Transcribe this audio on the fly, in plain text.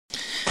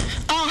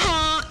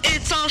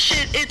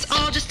shit, it's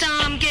all just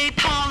dumb gay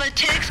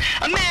politics.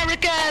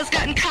 America's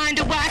gotten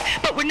kinda whack,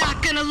 but we're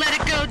not gonna let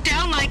it go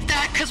down like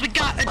that, cause we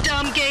got a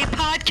dumb gay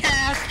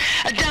podcast,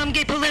 a dumb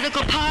gay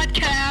political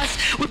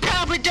podcast. We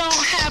probably don't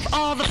have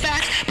all the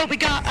facts, but we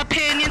got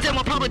opinions and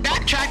we'll probably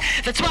backtrack.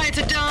 That's why it's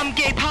a dumb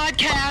gay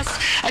podcast,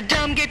 a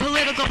dumb gay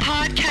political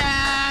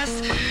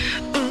podcast.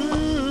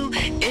 Ooh,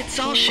 it's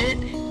all shit,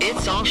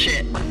 it's all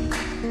shit.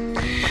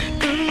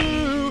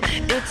 Ooh,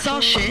 it's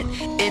all shit,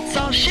 it's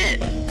all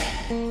shit.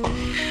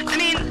 I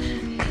mean,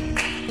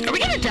 are we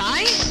gonna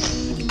die?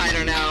 I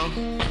don't know.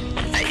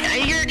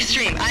 You're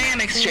extreme. I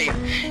am extreme.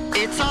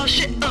 It's all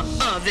shit.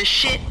 This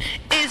shit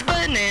is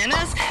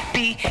bananas.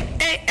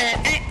 B-A-N-A-N-A-S.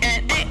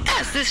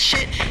 This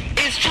shit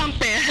is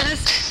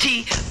Trumpanas.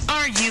 T-R-U-M-P-A-N-A-N-A-S.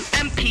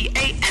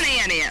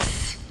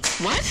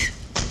 What?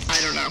 I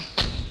don't know.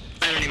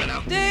 I don't even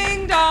know.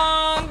 Ding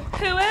dong.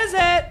 Who is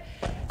it?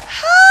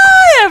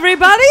 Hi,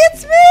 everybody.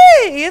 It's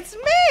me. It's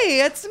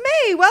me. It's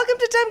me. Welcome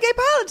to Dumb Gay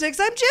Politics.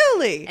 I'm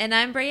Julie. And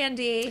I'm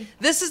Brandy.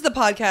 This is the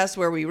podcast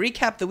where we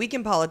recap the week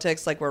in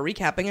politics like we're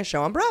recapping a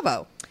show on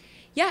Bravo.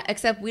 Yeah,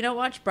 except we don't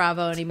watch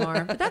Bravo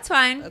anymore. But that's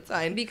fine. That's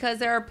fine. Because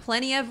there are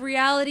plenty of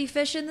reality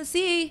fish in the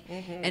sea.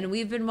 Mm-hmm. And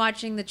we've been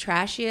watching the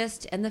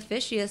trashiest and the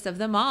fishiest of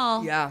them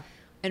all. Yeah.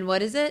 And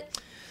what is it?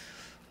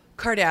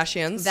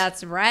 Kardashians.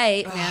 That's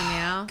right,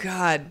 meow.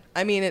 God.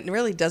 I mean, it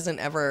really doesn't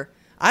ever...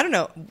 I don't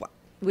know.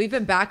 We've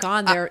been back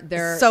on their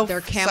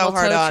camel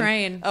hard toe on.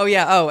 train. Oh,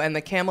 yeah. Oh, and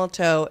the camel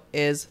toe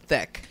is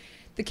thick.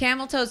 The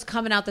camel toe's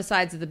coming out the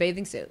sides of the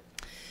bathing suit.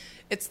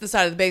 It's the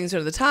side of the bathing suit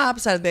at the top,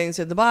 side of the bathing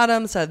suit at the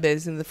bottom, side of the bathing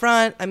suit at the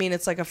front. I mean,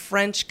 it's like a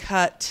French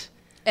cut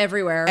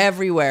everywhere. The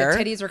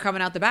titties are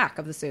coming out the back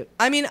of the suit.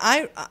 I mean,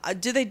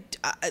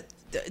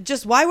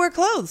 just why wear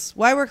clothes?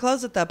 Why wear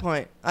clothes at that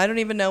point? I don't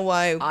even know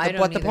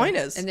what the point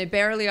is. And they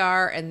barely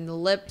are, and the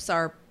lips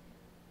are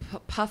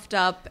puffed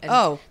up,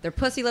 and their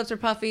pussy lips are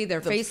puffy,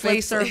 their face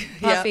lips are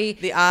puffy.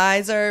 Yeah, the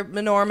eyes are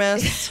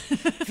enormous.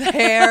 The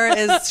hair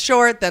is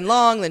short, then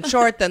long, then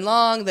short, then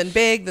long, then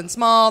big, then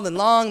small, then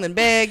long, then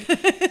big.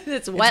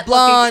 It's wet. It's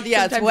blonde. Looking.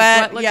 Yeah, Sometimes it's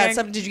wet. looking.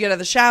 Yeah, did you get out of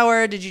the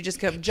shower? Did you just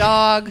come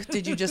jog?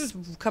 Did you just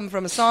come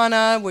from a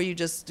sauna? Were you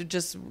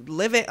just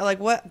living? Like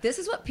what? This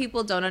is what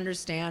people don't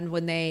understand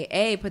when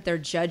they put their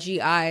judgy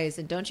eyes,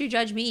 and don't you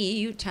judge me,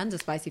 you eat tons of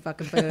spicy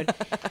fucking food.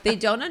 They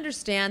don't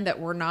understand that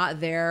we're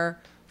not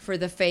there for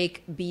the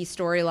fake B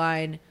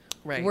storyline.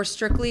 Right. We're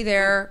strictly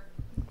there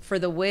for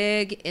the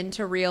wig,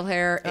 into real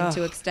hair,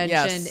 into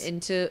extension,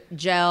 into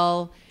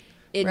gel,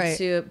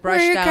 into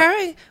brushed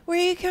out. Where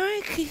are you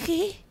going,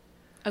 Kiki?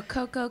 A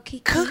Coco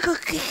Kiki. Coco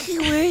Kiki,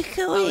 where are you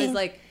going? It's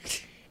like,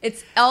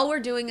 it's all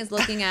we're doing is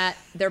looking at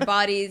their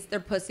bodies,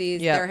 their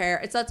pussies, their hair.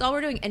 That's all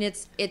we're doing, and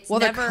it's well,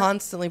 never, they're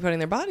constantly putting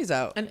their bodies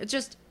out, and it's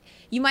just.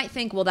 You might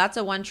think, well, that's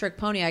a one-trick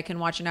pony. I can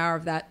watch an hour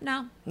of that.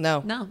 No.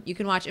 You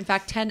can watch, in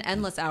fact, 10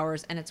 endless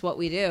hours, and it's what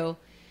we do.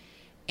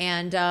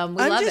 And we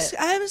love it.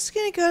 I'm just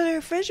going to go to the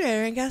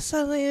refrigerator and get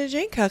something to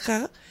drink,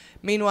 Coco.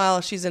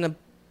 Meanwhile, she's in a,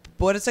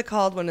 what is it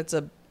called when it's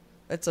a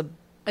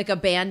like a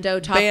bandeau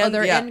top.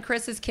 They're in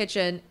Chris's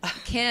kitchen.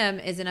 Kim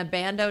is in a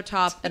bandeau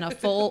top and a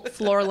full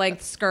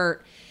floor-length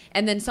skirt.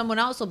 And then someone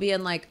else will be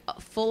in like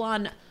a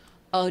full-on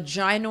a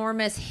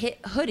ginormous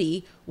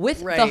hoodie with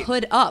the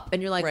hood up, and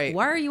you're like,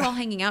 why are you all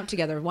hanging out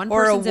together? One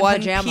person's in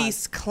pajamas. Or a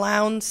one-piece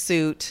clown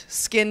suit,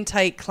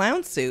 skin-tight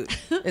clown suit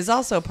is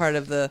also part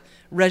of the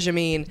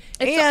regime.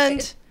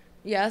 Yes.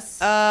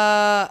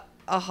 I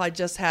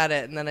just had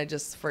it, and then I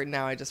just fucking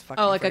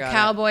like forgot a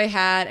cowboy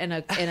hat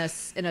and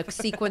in a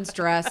sequins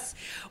dress.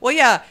 Well,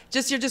 yeah,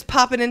 you're just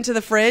popping into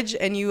the fridge,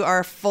 and you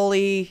are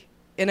fully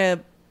in a.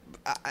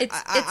 It's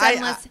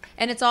endless,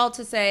 and it's all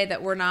to say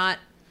that we're not.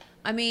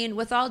 I mean,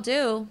 with all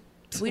due,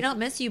 we don't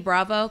miss you,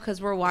 Bravo, because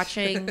we're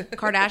watching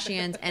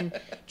Kardashians. And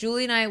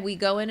Julie and I, we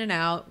go in and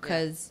out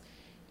because,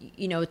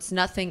 it's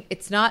nothing.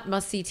 It's not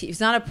must-see TV. It's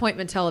not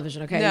appointment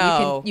television, okay?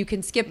 No. You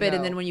can skip it,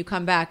 and then when you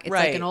come back, it's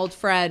like an old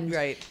friend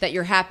that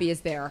you're happy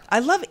is there. I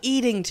love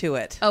eating to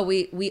it. Oh,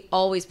 we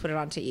always put it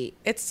on to eat.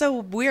 It's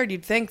so weird.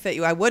 You'd think that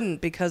I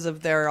wouldn't because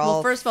of they're all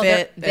Well, first of all,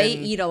 they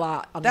eat a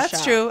lot on the show.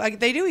 That's true.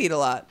 They do eat a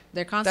lot.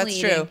 They're constantly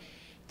eating. True.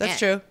 That's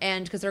true.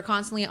 And because they're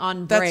constantly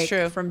on break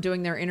from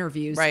doing their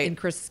interviews in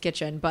Chris's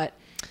kitchen. But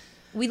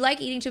we like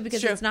eating too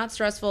because it's not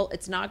stressful.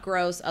 It's not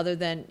gross other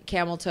than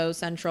Camel Toe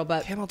Central.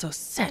 But Camel Toe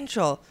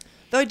Central.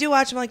 Though I do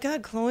watch, I'm like,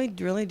 God, Chloe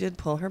really did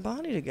pull her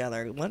body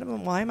together.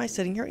 Why am I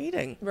sitting here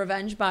eating?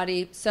 Revenge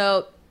body.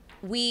 So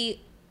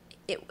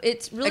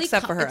it's really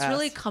Except for her ass.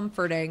 Really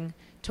comforting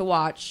to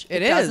watch.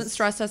 It doesn't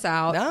stress us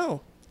out. No.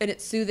 And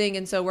it's soothing.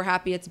 And so we're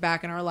happy it's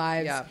back in our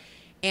lives. Yeah.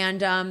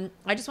 And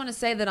I just want to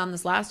say that on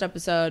this last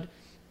episode,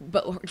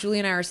 but Julie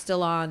and I are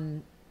still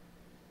on.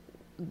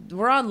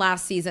 We're on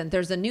last season.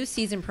 There's a new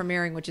season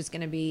premiering, which is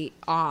going to be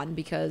on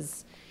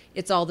because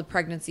it's all the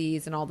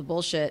pregnancies and all the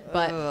bullshit,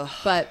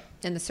 but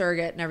and the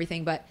surrogate and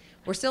everything. But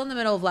we're still in the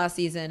middle of last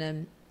season,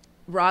 and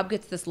Rob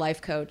gets this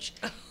life coach,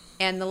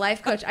 and the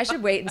life coach. I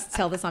should wait and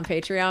tell this on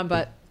Patreon,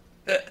 but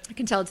I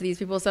can tell it to these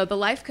people. So the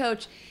life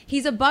coach,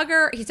 he's a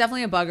bugger. He's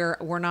definitely a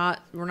bugger. We're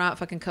not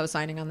fucking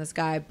co-signing on this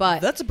guy,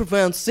 but That's a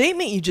profound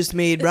statement you just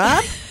made,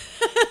 Rob.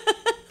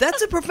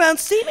 That's a profound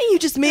statement you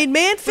just made,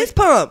 man. Fist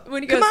pump.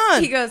 when he Come goes,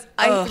 on. he goes,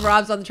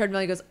 Rob's on the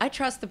treadmill. He goes, I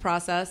trust the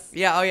process.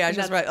 Yeah, oh yeah, I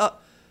just right. Oh,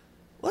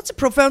 what's a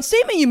profound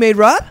statement you made,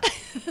 Rob?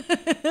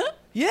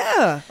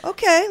 Yeah,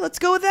 okay, let's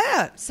go with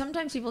that.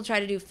 Sometimes people try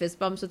to do fist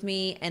bumps with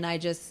me, and I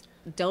just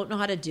don't know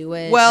how to do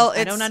it. Well,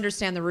 I don't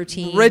understand the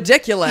routine.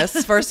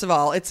 Ridiculous, first of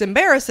all. It's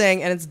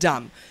embarrassing and it's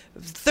dumb.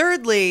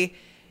 Thirdly,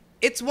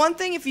 it's one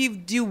thing if you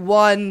do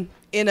one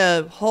in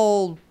a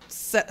whole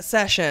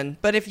session,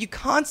 but if you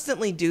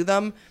constantly do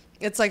them,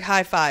 it's like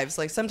high fives.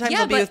 Like sometimes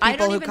I'll be with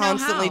people who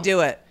constantly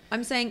do it.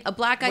 I'm saying a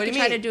black guy could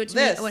try to do it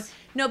to me.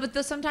 No,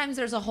 but sometimes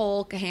there's a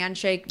whole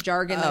handshake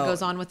jargon that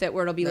goes on with it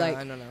where it'll be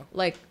I don't know.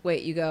 Like,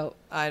 wait, you go.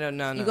 I don't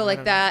know. You go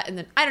like that, and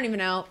then I don't even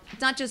know.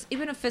 It's not just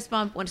even a fist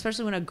bump.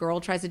 Especially when a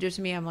girl tries to do it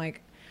to me, I'm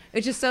like,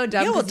 it's just so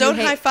dumb. Yeah, well, don't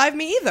high five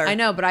me either. I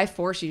know, but I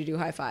force you to do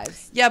high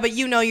fives. Yeah, but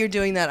you know you're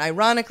doing that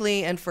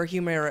ironically and for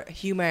humor.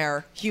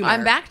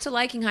 I'm back to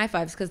liking high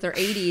fives because they're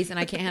 80s, and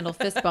I can't handle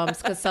fist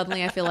bumps because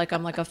suddenly I feel like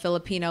I'm like a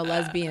Filipino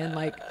lesbian,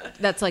 like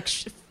that's like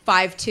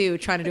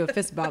 5'2" trying to do a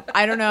fist bump.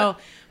 I don't know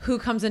who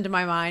comes into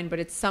my mind, but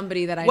it's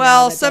somebody that I know.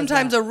 Well,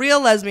 sometimes a real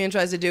lesbian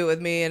tries to do it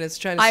with me, and it's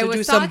trying to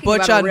do some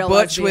butch on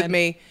butch with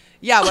me.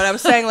 Yeah, what I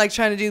was saying, like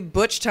trying to do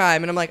butch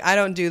time, and I'm like, I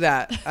don't do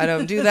that. I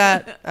don't do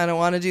that. I don't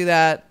want to do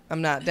that.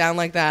 I'm not down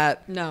like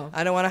that. No.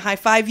 I don't want to high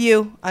five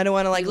you. I don't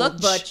want to like look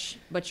butch,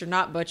 but you're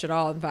not butch at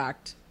all, in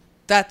fact.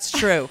 That's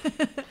true.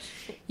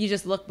 You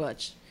just look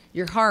butch.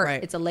 Your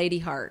heart, It's a lady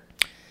heart.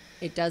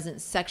 It doesn't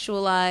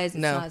sexualize. It's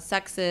not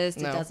sexist.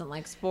 No. It doesn't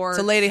like sports.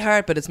 It's a lady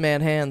heart, but it's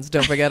man hands.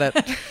 Don't forget it.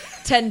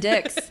 10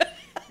 dicks.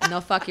 And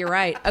they'll fuck you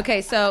right.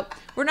 Okay, so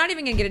we're not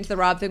even going to get into the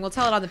Rob thing. We'll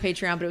tell it on the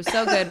Patreon, but it was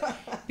so good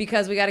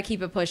because we got to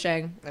keep it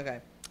pushing.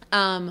 Okay.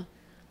 I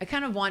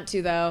kind of want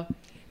to, though.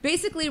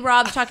 Basically,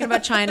 Rob's talking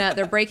about China.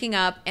 They're breaking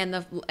up, and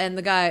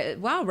the guy,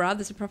 wow, Rob,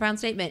 this is a profound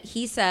statement.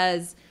 He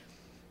says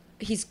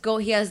he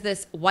has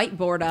this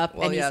whiteboard up,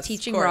 and he's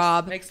teaching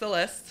Rob. Makes the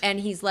list. And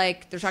he's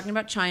like, they're talking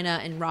about China,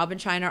 and Rob and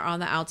China are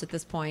on the outs at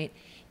this point.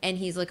 And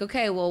he's like,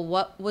 okay, well,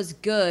 what was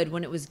good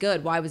when it was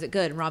good? Why was it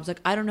good? And Rob's like,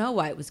 I don't know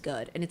why it was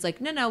good. And it's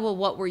like, no, well,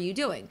 what were you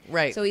doing?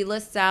 Right. So he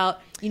lists out,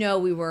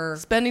 we were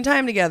spending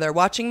time together,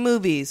 watching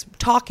movies,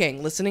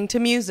 talking, listening to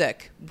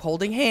music,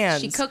 holding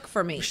hands. She'd cook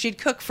for me.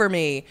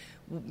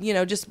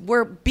 Just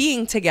we're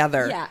being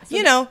together. Yeah.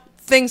 So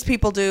things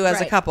people do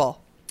as a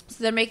couple.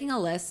 So they're making a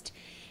list.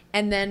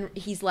 And then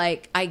he's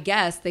like, I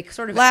guess they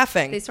sort of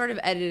laughing. They sort of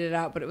edited it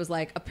out, but it was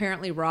like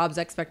apparently Rob's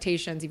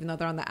expectations, even though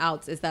they're on the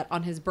outs, is that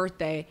on his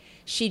birthday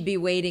she'd be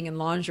waiting in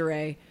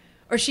lingerie,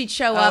 or she'd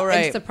show up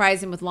and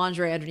surprise him with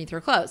lingerie underneath her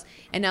clothes.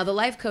 And now the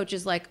life coach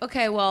is like,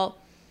 okay, well,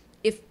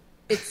 if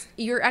it's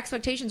your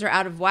expectations are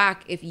out of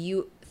whack, if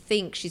you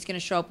think she's going to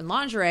show up in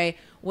lingerie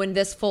when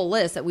this full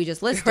list that we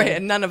just listed,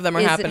 and none of them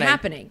are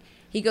happening.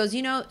 He goes,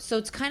 so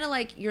it's kind of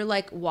like you're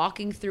like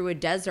walking through a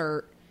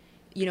desert.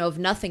 Of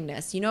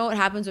nothingness. You know what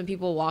happens when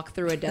people walk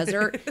through a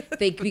desert?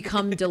 They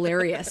become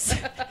delirious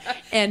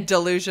and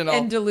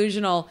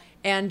delusional.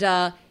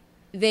 And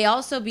they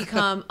also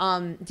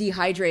become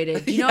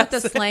dehydrated. Do you know what the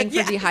slang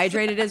for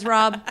dehydrated is,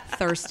 Rob?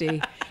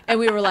 Thirsty. And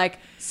we were like,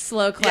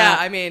 slow clap. Yeah,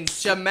 I mean,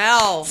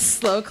 Jamel.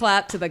 Slow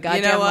clap to the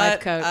goddamn life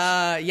coach.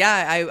 I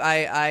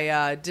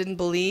didn't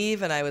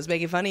believe, and I was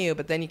making fun of you,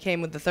 but then you came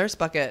with the thirst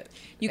bucket.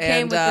 You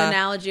came with the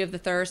analogy of the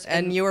thirst.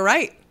 And you were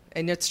right.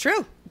 And it's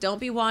true. Don't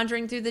be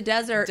wandering through the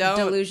desert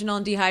delusional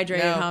and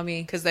dehydrated,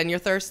 homie. Because then you're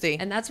thirsty.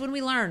 And that's when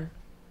we learn.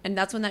 And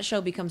that's when that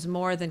show becomes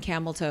more than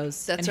camel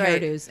toes and right.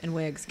 hairdos and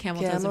wigs.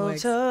 Camel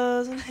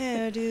toes and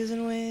hairdos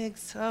and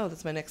wigs. Oh,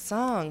 that's my next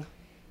song.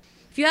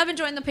 If you haven't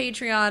joined the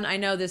Patreon, I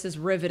know this is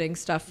riveting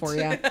stuff for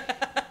you.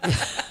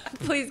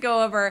 Please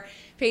go over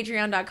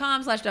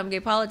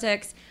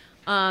patreon.com/dumbgaypolitics.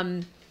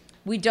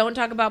 We don't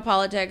talk about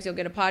politics. You'll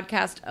get a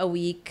podcast a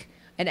week,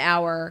 an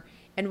hour.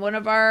 And one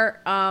of our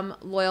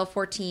loyal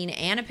 14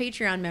 and a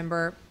Patreon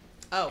member,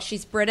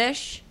 she's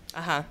British.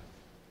 Uh-huh.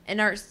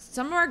 And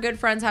some of our good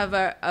friends have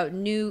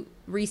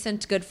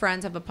recent good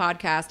friends have a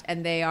podcast,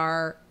 and they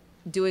are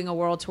doing a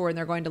world tour, and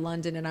they're going to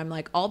London. And I'm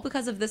like, all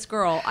because of this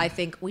girl, I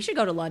think we should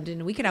go to London,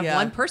 and we could have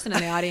one person in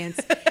the audience,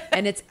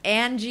 and it's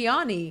Anne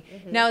Gianni.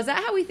 Mm-hmm. Now, is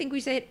that how we think we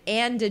say it?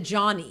 Anne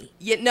DeJohnny?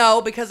 Yeah,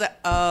 no, because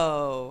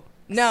no.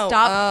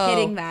 Stop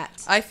hitting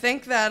that. I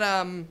think that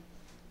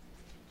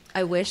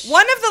I wish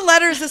one of the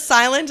letters is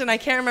silent, and I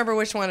can't remember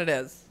which one it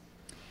is.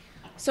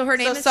 So her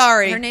name is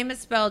sorry. Her name is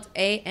spelled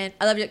A-N.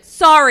 I love you.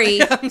 Sorry.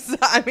 I'm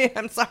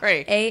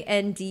sorry.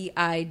 A-N-D-I-G-O-N-I.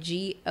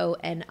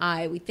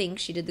 We think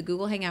she did the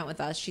Google Hangout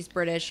with us. She's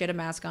British. She had a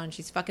mask on.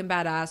 She's fucking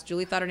badass.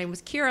 Julie thought her name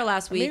was Kira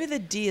last week. Maybe the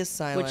D is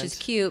silent. Which is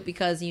cute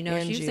because, she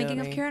was thinking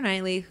of Keira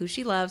Knightley, who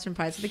she loves from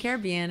Pirates of the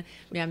Caribbean.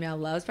 Meow Meow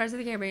loves Pirates of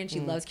the Caribbean. She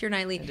loves Keira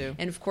Knightley. I do.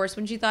 And, of course,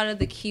 when she thought of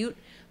the cute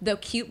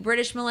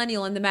British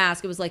millennial in the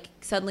mask, it was like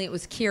suddenly it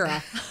was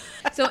Kira.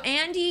 So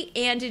Anne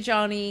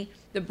DeJohnny,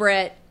 the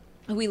Brit,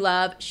 who we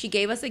love, she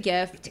gave us a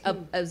gift. It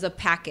was a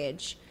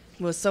package.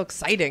 It was so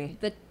exciting.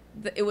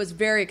 It was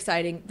very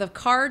exciting. The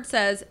card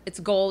says, it's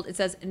gold. It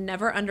says,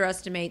 never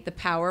underestimate the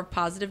power of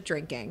positive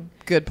drinking.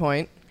 Good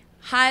point.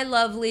 Hi,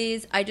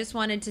 lovelies. I just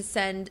wanted to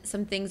send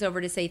some things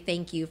over to say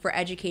thank you for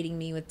educating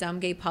me with dumb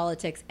gay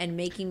politics and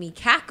making me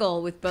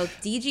cackle with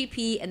both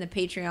DGP and the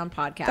Patreon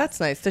podcast. That's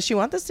nice. Does she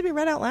want this to be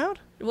read out loud?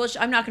 Well,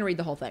 I'm not going to read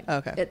the whole thing.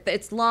 Okay.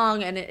 It's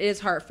long and it is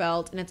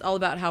heartfelt and it's all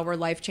about how we're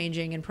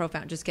life-changing and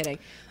profound. Just kidding.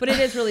 But it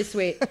is really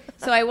sweet.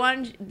 So I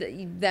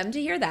wanted them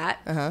to hear that.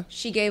 Uh-huh.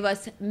 She gave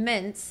us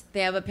mints. They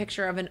have a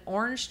picture of an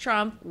orange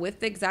Trump with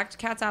the exact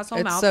cat's asshole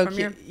It's mouth so from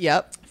cute.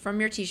 Yep.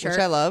 your T-shirt.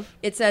 Which I love.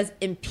 It says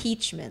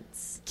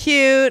impeachments.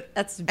 Cute.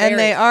 That's very, and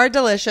they are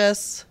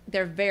delicious.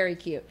 They're very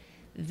cute.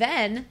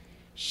 Then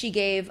she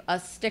gave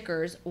us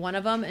stickers. One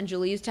of them, and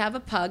Julie used to have a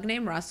pug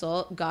named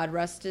Russell. God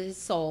rest his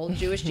soul.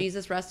 Jewish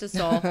Jesus rest his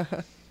soul.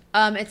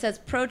 It says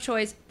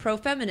pro-choice,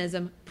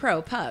 pro-feminism,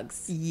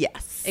 pro-pugs.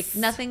 Yes.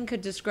 Nothing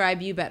could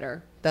describe you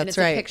better. That's and it's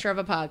right. a picture of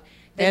a pug.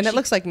 And it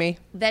looks like me.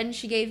 Then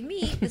she gave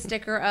me the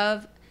sticker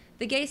of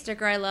the gay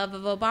sticker I love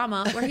of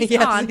Obama, where he's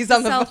yes, on he's the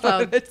on the cell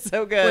phone. It's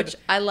so good. Which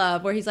I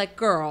love, where he's like,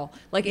 girl.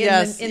 Like in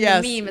the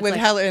meme, it's With like,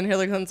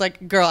 Hillary Clinton's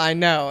like, girl, I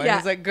know. And Yeah.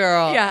 he's like,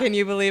 girl, Yeah. can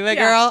you believe it,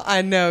 Yeah. girl?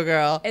 I know,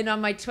 girl. and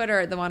on my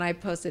Twitter, the one I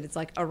posted, it's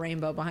like a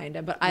rainbow behind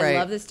it. But I Right.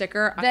 love the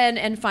sticker. Then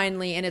and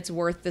finally, and it's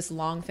worth this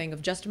long thing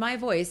of just my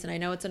voice, and I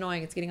know it's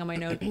annoying. It's getting on my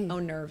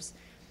own nerves.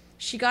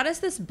 She got us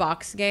this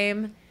box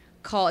game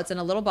it's in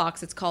a little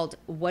box. It's called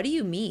What Do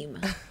You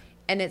Meme?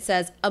 And it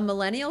says a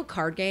millennial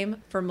card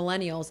game for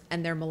millennials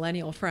and their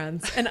millennial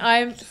friends. And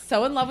I'm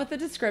so in love with the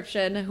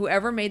description.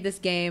 Whoever made this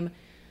game,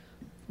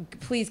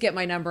 please get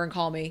my number and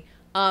call me.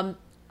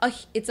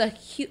 It's a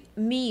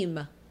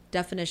meme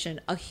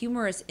definition, a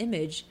humorous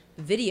image,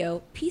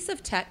 video, piece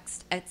of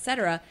text,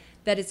 etc.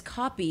 that is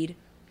copied,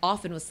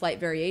 often with slight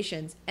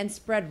variations, and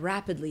spread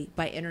rapidly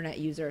by internet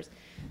users.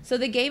 So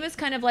the game is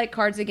kind of like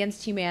Cards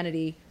Against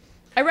Humanity.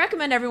 I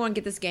recommend everyone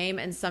get this game,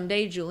 and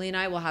someday Julie and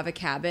I will have a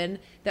cabin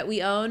that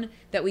we own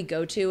that we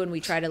go to and we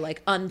try to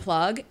like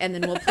unplug, and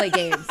then we'll play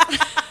games.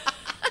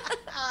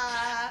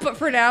 But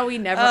for now, we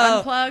never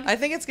unplug. I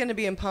think it's going to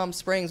be in Palm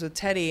Springs with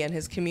Teddy and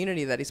his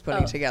community that he's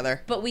putting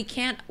together. But we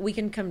can't. We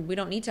can come. We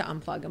don't need to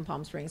unplug in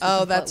Palm Springs.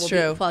 That's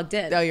true. Be plugged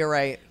in. Oh, you're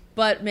right.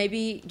 But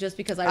maybe just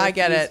because I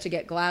get refuse it. to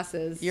get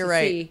glasses. You're to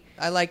right. see.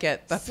 I like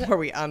it. That's where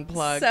we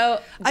unplug.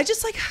 So I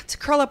just like to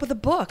curl up with a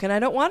book, and I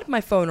don't want my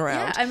phone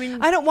around. Yeah, I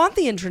mean, I don't want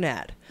the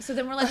internet. So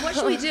then we're like, what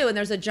should we do? And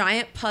there's a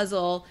giant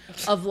puzzle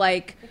of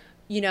like,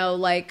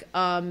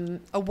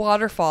 a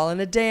waterfall and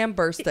a dam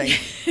bursting.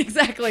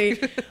 Exactly.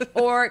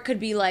 Or it could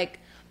be like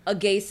a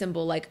gay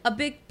symbol, like a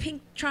big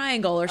pink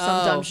triangle or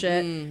some dumb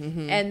shit,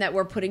 and that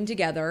we're putting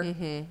together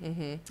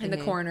in the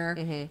corner,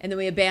 and then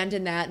we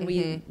abandon that, and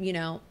we,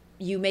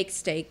 you make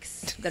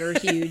steaks that are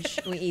huge,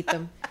 and we eat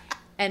them,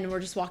 and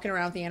we're just walking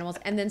around with the animals,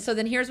 and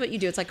then here's what you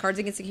do: it's like Cards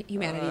Against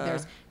Humanity.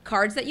 There's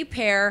cards that you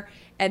pair,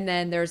 and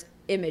then there's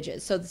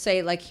images. So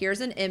say like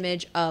here's an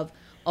image of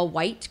a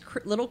white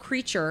little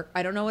creature.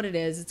 I don't know what it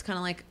is. It's kind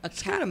of like a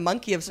cat. Kind of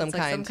monkey of some It's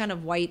like kind. some kind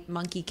of white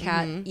monkey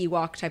cat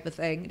Ewok type of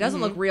thing. It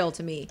doesn't look real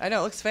to me. I know,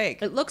 it looks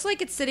fake. It looks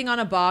like it's sitting on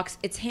a box.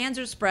 Its hands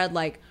are spread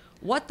like,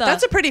 what the?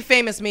 That's a pretty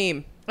famous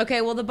meme.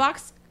 Okay, well, the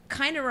box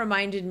kind of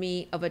reminded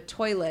me of a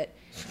toilet.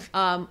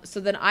 So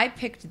then I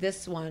picked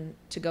this one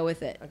to go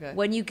with it. Okay.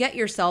 When you get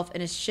yourself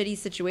in a shitty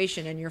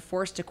situation and you're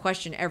forced to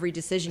question every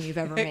decision you've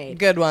ever made.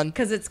 Good one.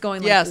 Because it's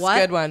going like, Yes, what?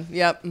 good one.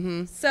 Yep.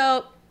 Mm-hmm.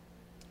 So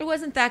it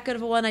wasn't that good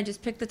of a one. I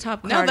just picked the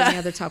top card and the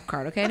other top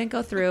card. Okay, I didn't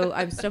go through.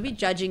 I'm still be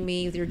judging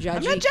me with your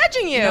judging. I'm not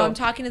judging you. No, I'm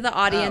talking to the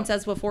audience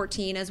as well,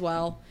 14 as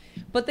well.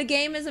 But the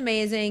game is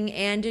amazing,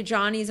 and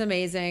Johnny's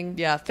amazing.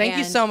 Yeah, thank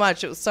you so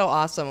much. It was so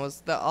awesome. It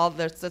was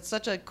that's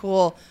such a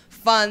cool,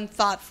 fun,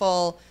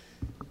 thoughtful,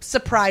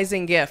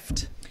 surprising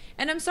gift.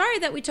 And I'm sorry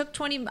that I took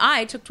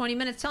 20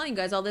 minutes telling you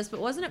guys all this, but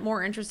wasn't it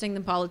more interesting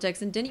than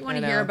politics? And didn't you want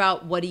to hear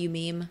about What Do You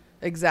Meme?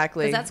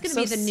 Exactly. 'Cause that's gonna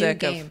be the new sick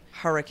game. of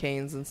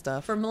hurricanes and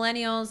stuff. For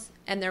millennials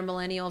and their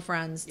millennial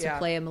friends to Yeah.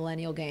 play a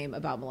millennial game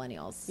about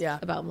millennials. Yeah.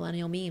 About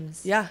millennial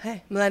memes. Yeah,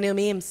 hey, millennial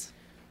memes.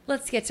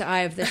 Let's get to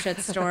Eye of the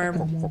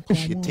Shitstorm.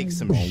 You take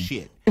some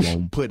shit,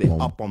 put it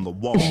up on the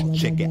wall,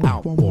 check it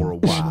out for a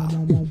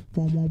while.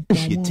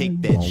 You take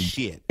that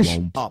shit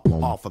up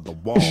off of the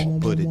wall,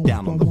 put it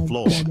down on the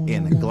floor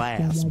in a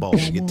glass bowl.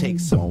 You take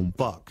some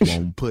fuck,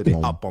 put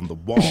it up on the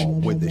wall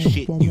where the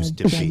shit used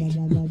to be.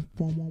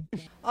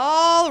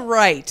 All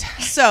right.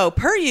 So,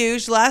 per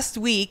usual, last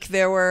week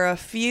there were a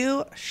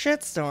few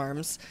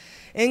shitstorms,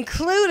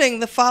 including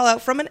the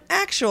fallout from an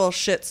actual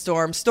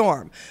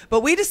storm.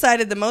 But we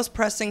decided the most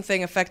pressing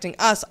thing affecting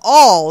us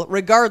all,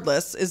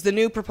 regardless, is the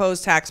new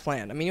proposed tax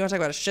plan. I mean, you want to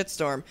talk about a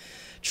shitstorm.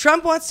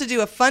 Trump wants to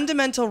do a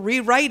fundamental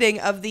rewriting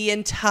of the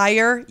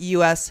entire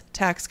U.S.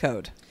 tax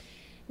code.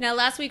 Now,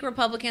 last week,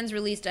 Republicans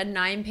released a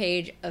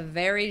 9-page, a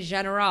very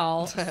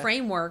general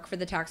framework for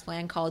the tax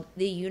plan called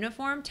the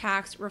Uniform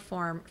Tax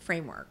Reform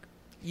Framework.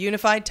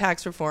 Unified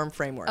Tax Reform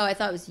Framework. Oh, I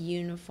thought it was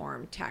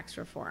Uniform Tax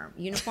Reform.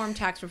 Uniform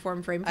Tax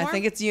Reform Framework? I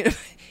think it's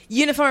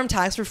Uniform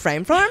Tax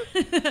Reform Framework.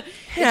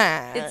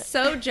 It's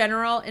so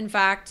general. In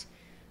fact,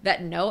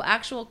 that no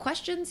actual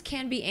questions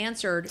can be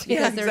answered because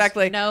Yeah,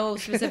 exactly. there's no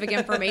specific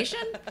information.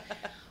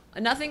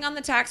 Nothing on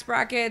the tax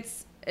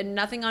brackets, and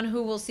nothing on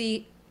who will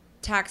see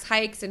tax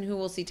hikes and who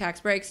will see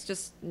tax breaks.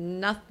 Just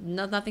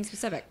nothing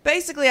specific.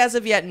 Basically, as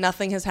of yet,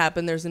 nothing has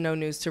happened. There's no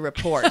news to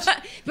report.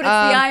 But it's the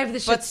eye of the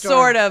shitstorm. But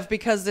sort of,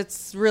 because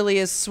it's really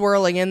is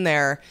swirling in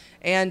there.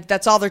 And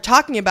that's all they're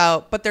talking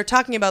about. But they're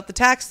talking about the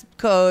tax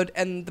code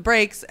and the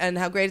breaks and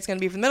how great it's going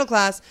to be for the middle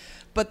class.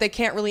 But they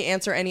can't really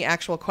answer any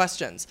actual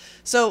questions.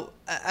 So,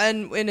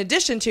 and in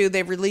addition to,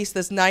 they've released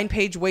this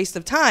 9-page waste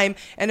of time.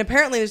 And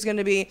apparently there's going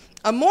to be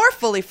a more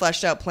fully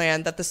fleshed out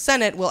plan that the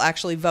Senate will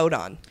actually vote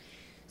on.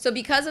 So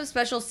because of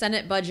special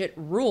Senate budget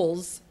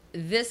rules,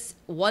 this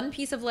one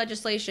piece of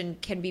legislation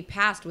can be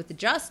passed with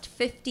just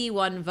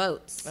 51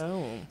 votes.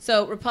 Oh.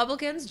 So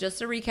Republicans, just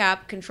to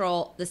recap,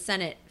 control the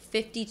Senate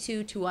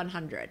 52 to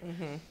 100.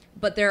 Mm-hmm.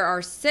 But there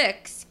are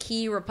 6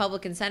 key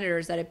Republican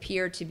senators that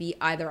appear to be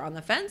either on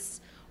the fence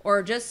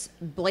or just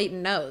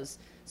blatant no's.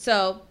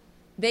 So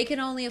they can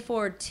only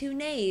afford 2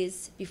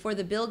 nays before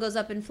the bill goes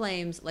up in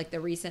flames, like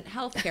the recent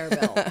health care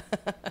bill.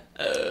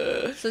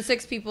 So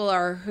 6 people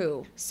are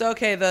who? So,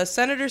 okay, the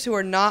senators who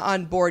are not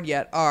on board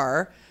yet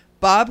are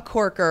Bob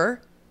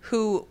Corker,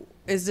 who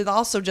is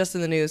also just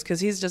in the news because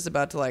he's just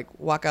about to, like,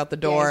 walk out the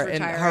door he's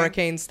in retiring.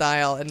 hurricane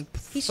style and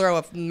throw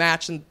a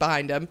match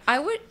behind him. I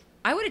would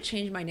have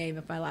changed my name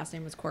if my last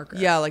name was Corker.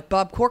 Yeah, like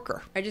Bob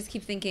Corker. I just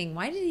keep thinking,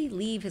 why did he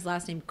leave his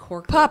last name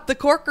Corker? Pop the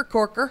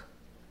Corker.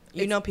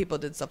 You know people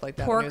did stuff like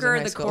that when he was in Porker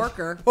high the school.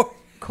 Corker.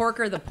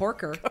 Corker the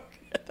Porker.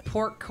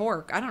 Pork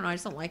Cork. I don't know. I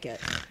just don't like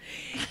it.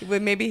 Well,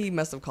 maybe he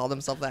must have called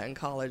himself that in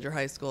college or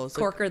high school. It's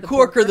Corker like, the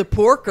Corker Porker. the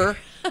Porker.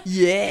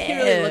 Yeah. He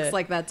really looks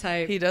like that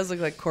type. He does look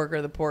like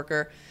Corker the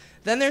Porker.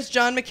 Then there's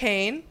John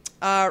McCain.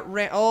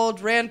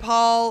 Old Rand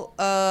Paul,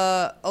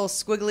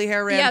 squiggly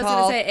hair Rand Paul.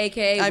 I was going to say,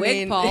 a.k.a.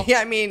 Wig Paul. Yeah,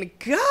 I mean,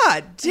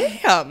 god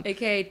damn.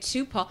 A.k.a.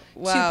 Two Paul.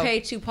 Wow.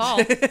 Toupee Two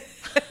Paul.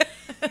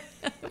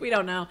 We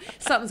don't know.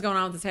 Something's going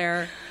on with his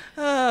hair.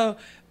 Oh,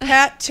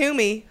 Pat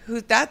Toomey,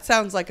 that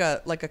sounds like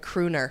a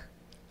crooner.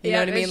 You know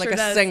what I mean? Like sure a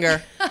does.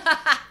 singer.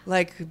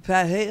 Like,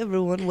 hey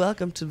everyone,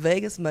 welcome to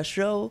Vegas, my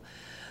show.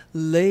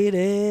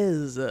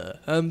 Ladies,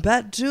 I'm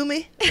Pat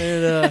Toomey,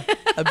 and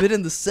I've been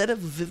in the center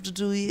for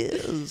 52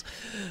 years.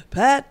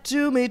 Pat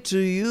Toomey to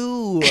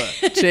you.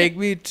 Take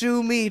me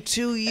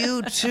to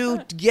you two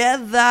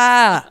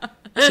together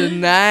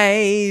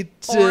tonight.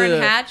 Orrin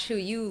Hatch, who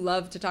you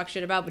love to talk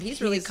shit about, but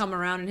he's really come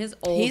around in his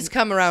old... He's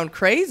come around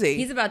crazy.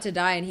 He's about to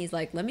die, and he's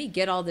like, let me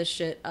get all this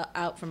shit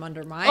out from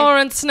under my...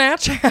 Orrin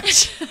Snatch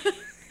Hatch.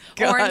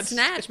 Orrin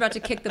Snatch about to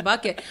kick the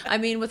bucket. I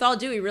mean, with all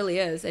due, he really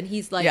is. And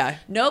he's like,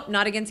 nope,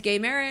 not against gay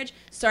marriage.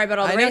 Sorry about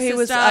all the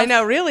racist stuff. I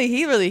know, really,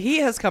 he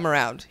has come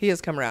around. He has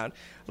come around.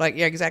 Like,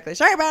 yeah, exactly.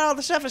 Sorry about all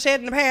the stuff I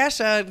said in the past.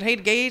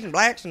 Hated gays and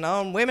blacks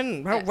and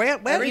women.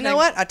 Well, you know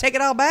what? I take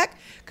it all back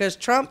because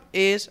Trump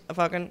is a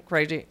fucking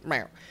crazy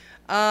man.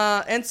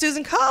 And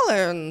Susan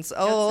Collins.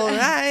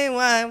 I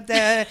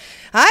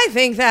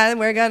think that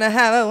we're going to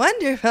have a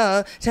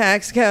wonderful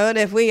tax code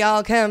if we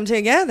all come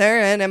together.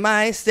 And in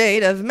my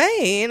state of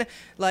Maine,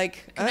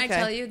 like, Can I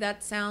tell you,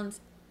 that sounds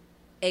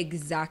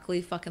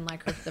exactly fucking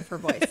like her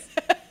voice.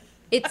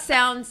 It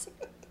sounds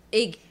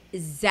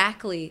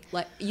exactly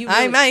like you.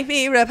 I might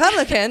be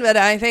Republican, but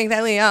I think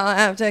that we all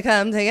have to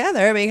come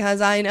together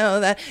because I know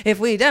that if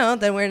we don't,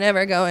 then we're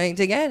never going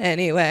to get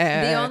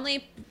anywhere.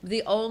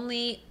 The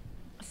only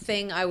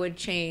thing I would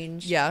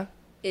change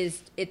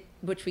is it,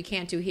 which we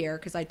can't do here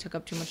because I took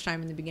up too much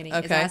time in the beginning.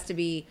 It has to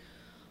be,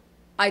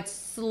 I'd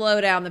slow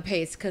down the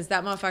pace because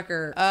that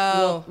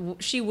motherfucker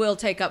she will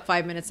take up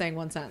 5 minutes saying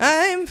one sentence.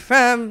 I'm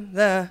from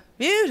the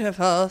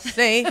beautiful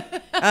state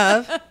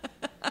of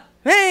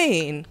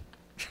Maine.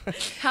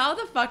 How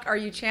the fuck are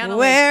you channeling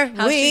Where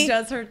how we she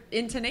does her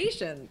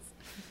intonations?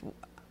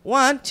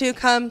 Want to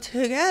come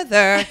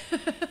together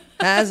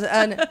as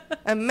an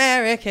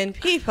American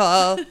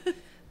people.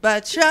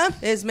 But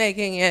Trump is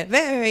making it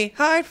very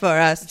hard for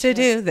us to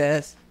do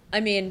this. I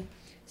mean,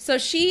 so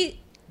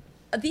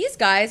these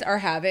guys are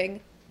having,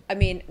 I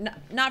mean,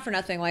 not for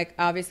nothing, like,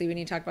 obviously we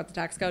need to talk about the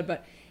tax code,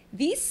 but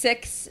these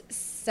 6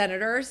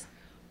 senators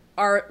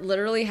are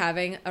literally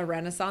having a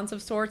renaissance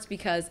of sorts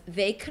because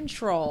they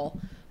control,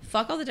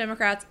 fuck all the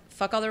Democrats,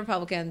 fuck all the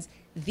Republicans.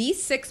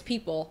 These 6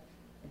 people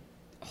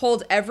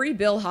hold every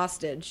bill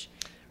hostage.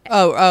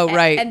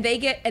 Right. And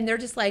they're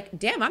just like,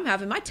 damn, I'm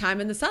having my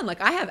time in the sun. Like,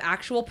 I have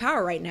actual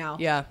power right now.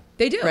 Yeah.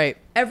 They do. Right.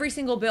 Every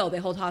single bill they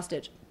hold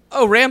hostage.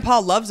 Oh, Rand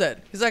Paul loves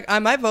it. He's like, I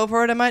might vote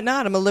for it, I might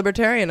not. I'm a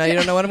libertarian. You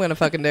don't know what I'm going to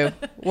fucking do.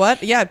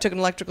 What? Yeah, I took an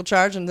electrical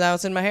charge and now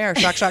it's in my hair.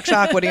 Shock, shock,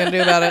 shock. What are you going to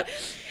do about it?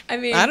 I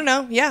mean, I don't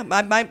know. Yeah,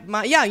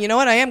 yeah, you know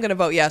what? I am going to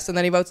vote yes. And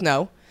then he votes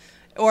no.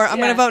 Or I'm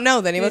going to vote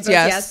no. Then he votes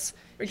yes.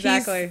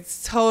 Exactly.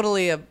 He's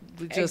totally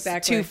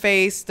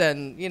two-faced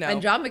and, you know.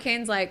 And John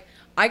McCain's like,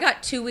 I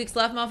got 2 weeks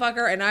left,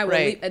 motherfucker, and I will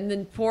leave. And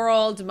then poor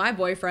old my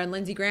boyfriend,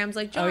 Lindsey Graham's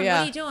like, John, what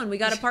are you doing? We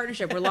got a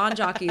partnership. We're lawn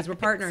jockeys. We're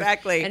partners.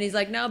 Exactly. And he's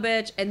like, no,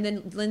 bitch. And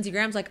then Lindsey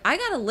Graham's like, I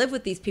got to live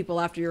with these people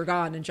after you're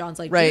gone. And John's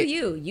like, do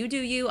you. You do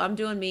you. I'm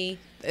doing me.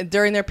 And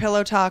during their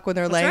pillow talk when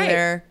they're laying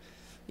there.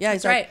 Yeah,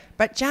 That's he's like, right.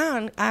 but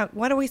John,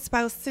 what are we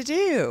supposed to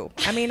do?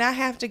 I mean, I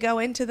have to go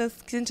into the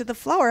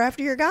floor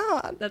after you're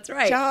gone. That's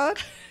right. John.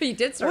 He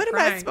did start What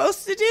crying. am I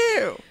supposed to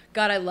do?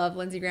 God, I love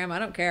Lindsey Graham. I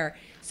don't care.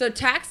 So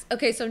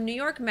so New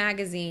York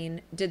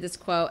Magazine did this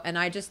quote, and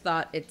I just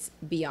thought it's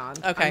beyond.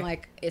 Okay. I'm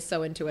like, it's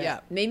so into it. Yeah.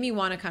 Made me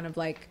want to kind of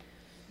like,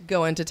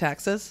 Go into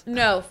taxes?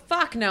 no,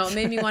 fuck no. It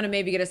made me want to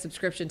maybe get a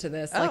subscription to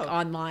this, like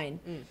online.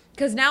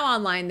 Because now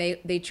online,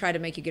 they try to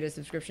make you get a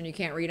subscription. You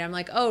can't read. I'm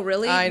like, oh,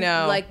 really? I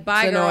know. Like,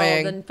 bye, It's girl.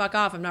 annoying. Then fuck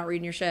off. I'm not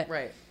reading your shit.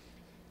 Right.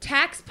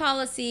 Tax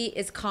policy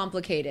is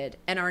complicated,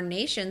 and our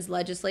nation's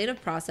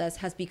legislative process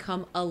has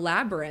become a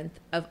labyrinth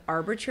of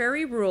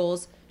arbitrary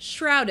rules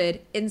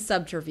shrouded in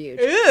subterfuge.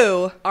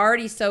 Ew.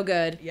 Already so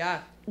good.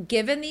 Yeah.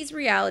 Given these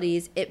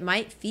realities, it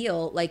might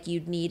feel like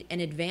you'd need an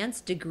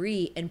advanced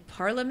degree in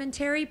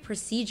parliamentary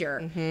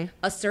procedure,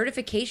 a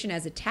certification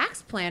as a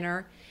tax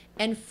planner,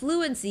 and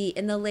fluency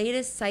in the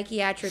latest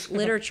psychiatric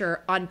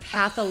literature on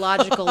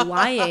pathological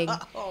lying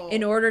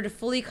in order to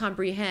fully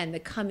comprehend the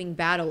coming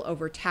battle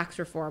over tax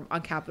reform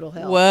on Capitol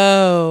Hill.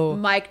 Whoa.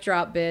 Mic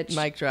drop, bitch.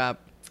 Mic drop.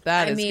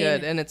 That I is mean-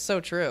 good. And it's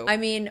so true. I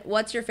mean,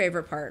 what's your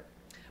favorite part?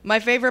 My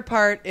favorite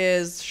part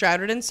is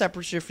shrouded in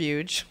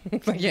subterfuge. I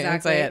can't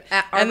even say it.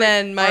 Arbi- And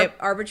then my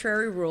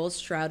arbitrary rules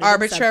shrouded in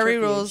arbitrary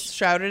subterfuge. rules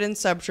shrouded in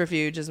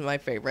subterfuge is my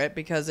favorite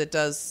because it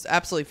does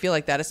absolutely feel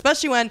like that,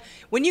 especially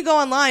when you go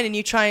online and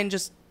you try and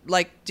just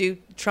like do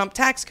Trump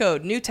tax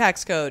code, new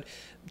tax code,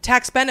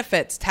 tax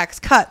benefits, tax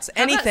cuts,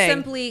 How about anything.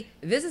 simply,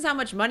 this is how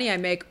much money I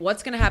make.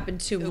 What's going to happen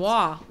to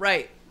moi?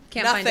 Right.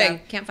 Can't find Nothing.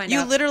 out. Can't find you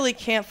out. literally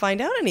can't find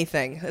out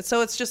anything.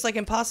 So it's just like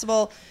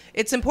impossible.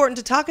 It's important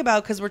to talk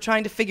about because we're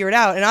trying to figure it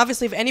out. And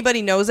obviously, if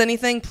anybody knows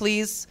anything,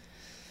 please,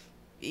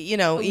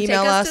 email Take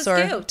us us to or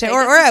SKU. Take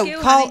or us to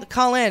SKU, honey.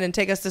 call in and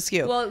take us to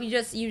SKU. Well,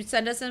 you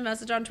send us a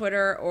message on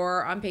Twitter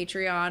or on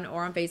Patreon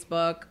or on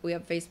Facebook. We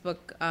have a Facebook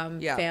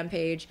fan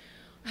page.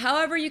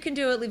 However you can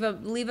do it,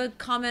 leave a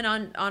comment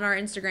on our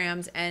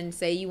Instagrams and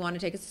say you want to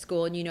take us to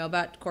school and you know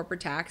about corporate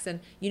tax and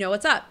you know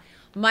what's up.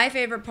 My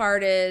favorite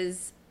part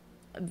is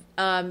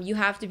you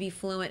have to be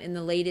fluent in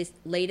the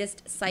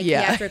latest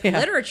psychiatric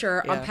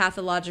literature on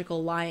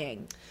pathological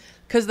lying.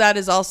 Because that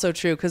is also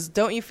true. Because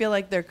don't you feel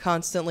like they're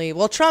constantly...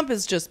 Well, Trump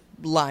is just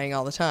lying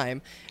all the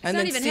time. And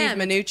It's then not even Steve him.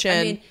 Mnuchin...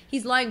 I mean,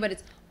 he's lying, but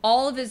it's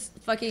all of his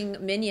fucking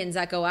minions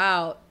that go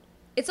out.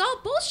 It's all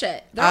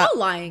bullshit. They're all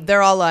lying.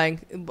 They're all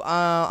lying.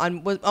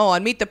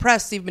 On Meet the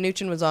Press, Steve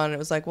Mnuchin was on. And it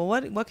was like, well,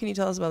 what can you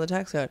tell us about the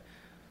tax code?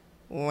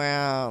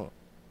 Well,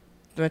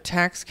 the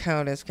tax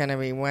code is going to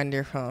be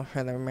wonderful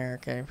for the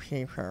American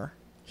people.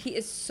 He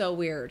is so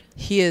weird.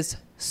 He is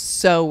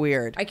so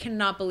weird. I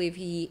cannot believe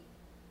he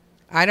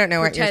I don't know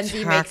what you're pretends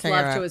talking he makes love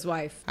about. to his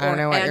wife. I don't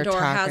know what you're or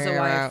has talking a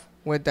wife. about.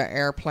 With the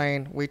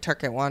airplane, we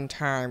took it one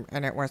time,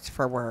 and it was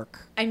for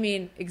work. I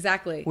mean,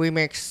 exactly. We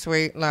make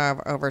sweet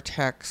love over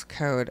tax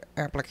code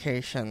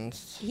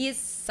applications. He's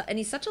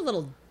such a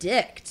little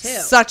dick too.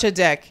 Such a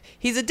dick.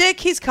 He's a dick.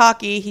 He's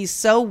cocky. He's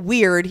so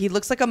weird. He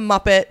looks like a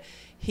Muppet.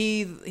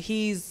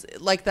 He's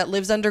like that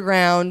lives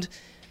underground.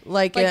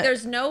 Like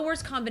there's no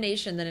worse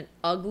combination than an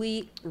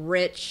ugly,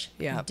 rich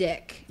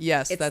dick.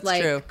 Yes, it's that's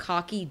like true.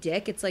 Cocky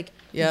dick. It's like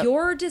Yep.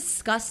 you're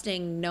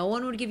disgusting. No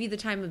one would give you the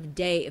time of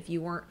day if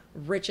you weren't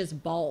rich as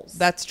balls.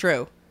 That's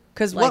true.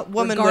 Because Like, what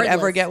woman would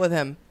ever regardless. get with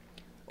him?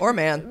 Or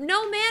man.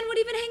 No man would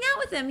even hang out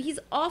with him. He's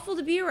awful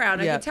to be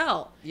around. I Yep. can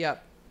tell.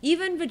 Yep.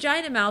 Even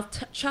vagina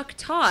mouth Chuck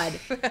Todd.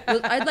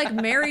 I'd like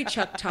marry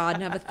Chuck Todd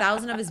and have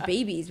 1,000 of his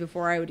babies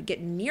before I would get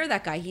near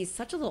that guy. He's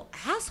such a little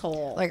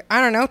asshole. Like,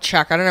 I don't know,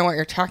 Chuck. I don't know what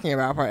you're talking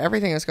about, but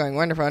everything is going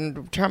wonderful.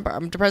 And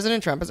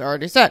President Trump has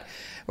already said,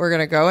 we're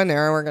going to go in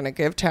there and we're going to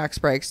give tax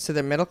breaks to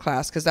the middle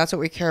class because that's what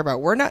we care about.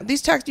 We're not, do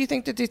you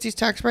think that these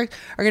tax breaks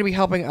are going to be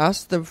helping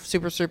us, the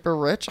super, super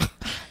rich?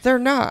 They're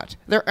not.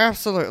 They're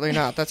absolutely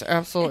not. That's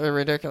absolutely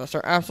ridiculous.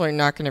 They're absolutely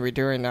not going to be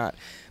doing that.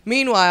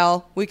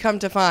 Meanwhile, we come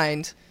to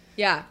find...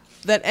 Yeah.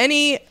 That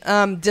any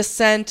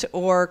dissent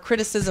or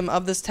criticism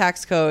of this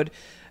tax code,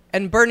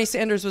 and Bernie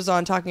Sanders was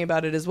on talking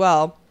about it as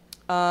well,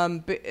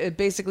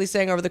 basically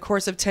saying over the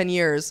course of 10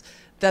 years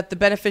that the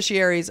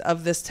beneficiaries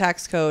of this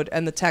tax code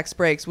and the tax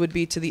breaks would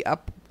be to the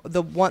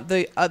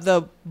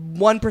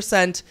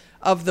 1%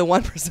 of the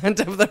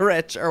 1% of the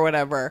rich or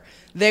whatever.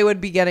 They would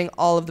be getting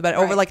all of the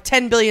over like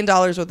 $10 billion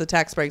worth of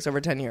tax breaks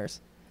over 10 years.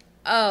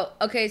 Oh,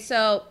 okay.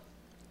 So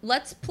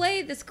let's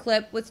play this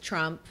clip with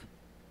Trump.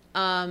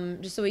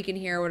 Just so we can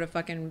hear what a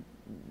fucking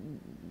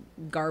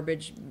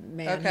garbage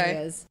man he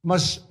is.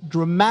 Must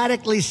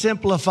dramatically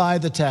simplify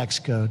the tax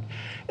code,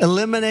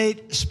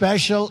 eliminate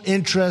special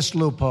interest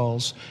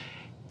loopholes.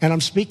 And I'm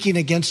speaking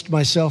against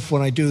myself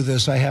when I do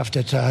this, I have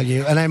to tell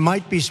you. And I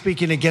might be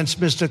speaking against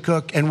Mr.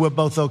 Cook, and we're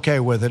both okay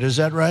with it. Is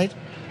that right?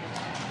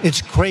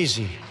 It's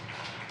crazy.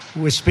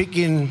 We're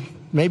speaking,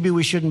 maybe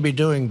we shouldn't be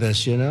doing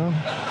this, you know?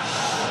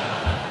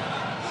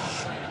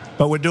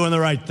 But we're doing the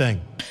right thing.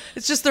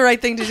 It's just the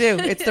right thing to do.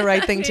 It's the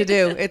right thing to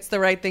do. It's the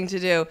right thing to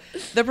do.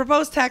 The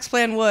proposed tax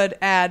plan would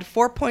add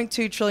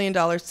 $4.2 trillion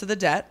to the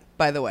debt,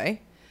 by the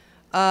way.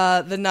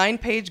 The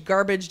 9-page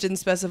garbage didn't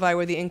specify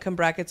where the income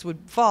brackets would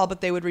fall,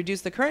 but they would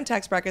reduce the current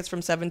tax brackets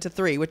from 7 to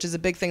 3, which is a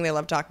big thing they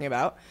love talking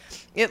about.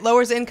 It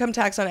lowers income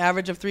tax on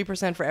average of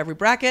 3% for every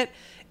bracket.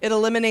 It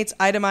eliminates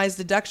itemized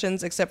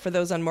deductions except for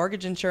those on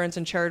mortgage insurance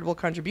and charitable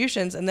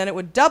contributions, and then it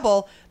would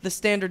double the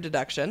standard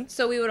deduction.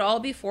 So we would all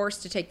be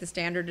forced to take the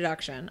standard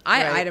deduction.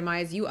 I Right.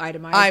 itemize, you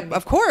itemize.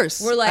 Of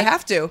course. We're like, I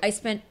have to. I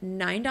spent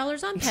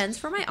 $9 on pens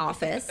for my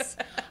office,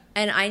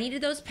 and I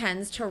needed those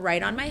pens to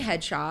write on my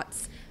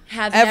headshots.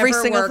 Have Every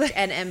never single worked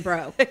thing. and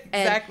broke.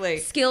 Exactly.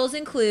 And skills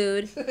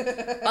include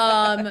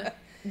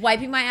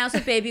wiping my ass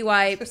with baby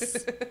wipes,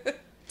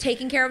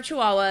 taking care of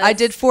chihuahuas. I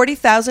did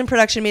 40,000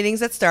 production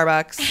meetings at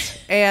Starbucks,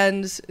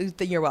 and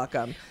you're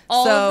welcome.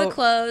 all So- of the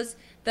clothes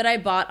that I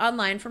bought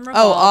online from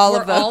Revolve all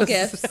were of those. all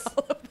gifts.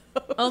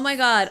 Oh my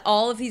God,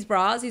 all of these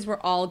bras, these were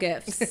all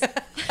gifts.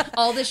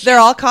 All the They're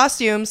all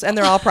costumes, and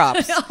they're all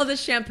props. all the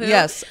shampoo.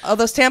 Yes. All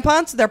those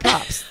tampons, they're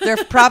props. They're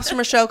props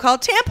from a show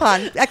called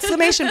Tampon!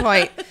 Exclamation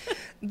point.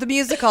 The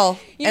musical.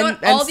 You know and,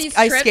 what? All and these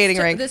ice trips skating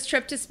to, rink. this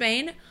trip to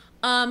Spain,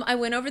 I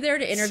went over there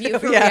to interview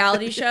for a yeah.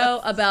 reality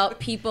show about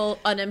people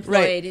unemployed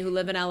Right. who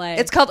live in LA.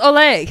 It's called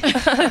Olay.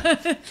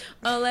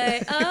 Ole,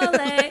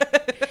 ole.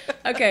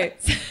 Okay.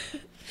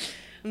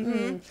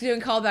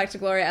 Doing callback to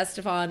Gloria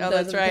Estefan. Oh,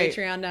 Those that's on right.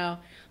 Patreon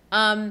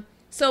know.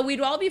 So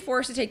we'd all be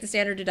forced to take the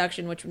standard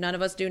deduction, which none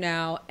of us do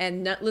now,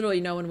 and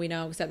literally no one we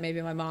know except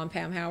maybe my mom,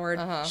 Pam Howard.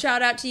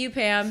 Shout out to you,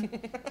 Pam.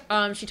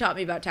 She taught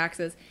me about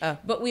taxes.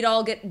 But we'd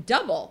all get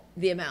double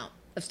the amount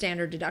of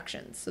standard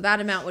deductions. So that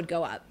amount would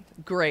go up.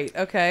 Great.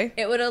 Okay.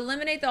 It would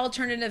eliminate the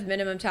alternative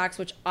minimum tax,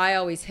 which I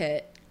always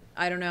hit.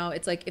 I don't know.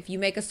 It's like if you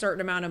make a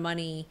certain amount of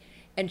money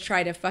and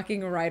try to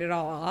fucking write it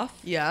all off,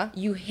 Yeah.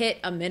 you hit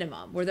a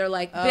minimum where they're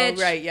like, Oh,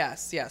 bitch, right.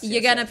 Yes. Yes.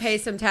 you're yes, gonna yes. pay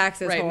some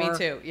taxes. Right. whore. Me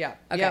too. Yeah.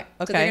 Okay. Yep.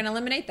 So they're gonna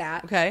eliminate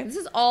that. Okay. This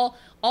is all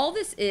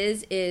this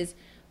is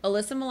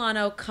Alyssa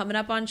Milano coming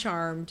up on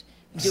Charmed,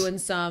 doing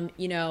some,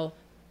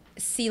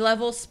 sea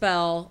level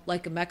spell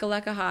like a mecca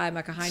lecca high,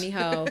 mecca hiney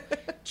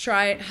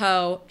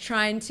ho,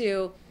 trying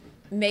to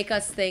make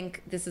us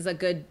think this is a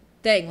good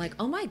thing. Like,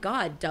 oh my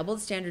God, double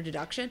the standard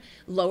deduction,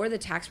 lower the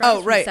tax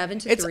bracket Oh, right. from 7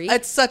 to It's 3.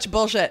 It's such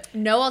bullshit.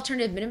 No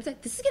alternative minimum tax.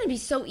 This is going to be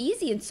so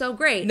easy and so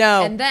great.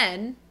 No. And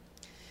then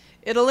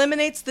It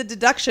eliminates the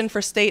deduction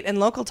for state and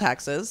local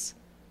taxes.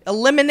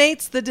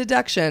 Eliminates the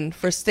deduction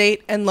for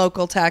state and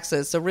local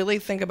taxes. So really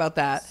think about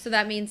that. so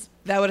that means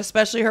That would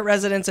especially hurt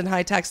residents in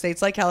high tax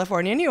states like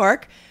California and New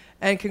York.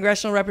 And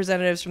congressional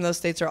representatives from those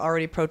states are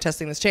already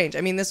protesting this change.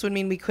 I mean, this would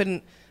mean we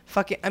couldn't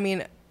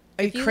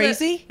are you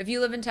crazy? if you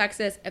live in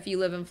Texas, if you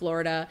live in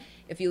Florida,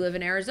 if you live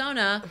in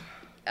Arizona,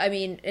 I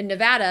mean, in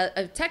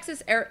Nevada,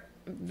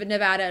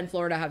 Nevada and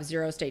Florida have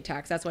zero state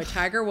tax. That's why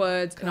Tiger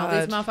Woods and all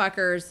these God.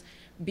 motherfuckers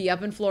be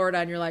up in Florida,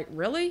 and you're like,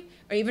 really?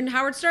 Or even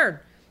Howard Stern.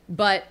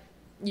 But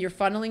you're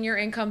funneling your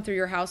income through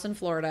your house in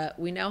Florida.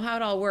 We know how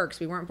it all works.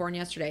 We weren't born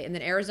yesterday. And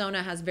then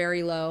Arizona has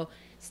very low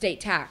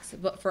state tax.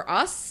 But for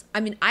us,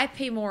 I mean, I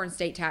pay more in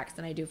state tax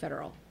than I do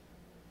federal.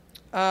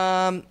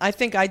 I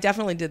think I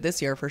definitely did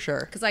this year for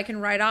sure. Because I can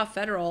write off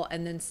federal,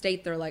 and then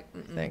state, they're like,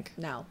 Think.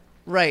 no.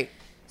 Right.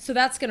 So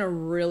that's going to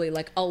really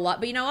a lot.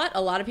 But you know what?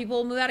 A lot of people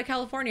will move out of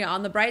California.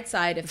 On the bright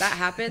side, if that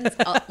happens,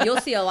 you'll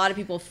see a lot of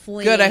people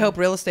fleeing. Good. I hope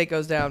real estate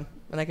goes down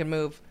and I can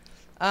move.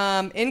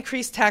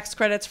 Increased tax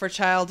credits for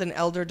child and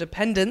elder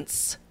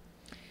dependents.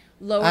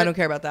 Lower, I don't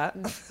care about that.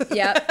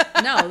 Yeah.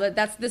 No,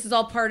 this is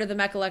all part of the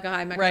Mecca Lecca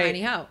High, Mecca Right.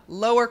 Hiney Ho.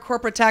 Lower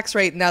corporate tax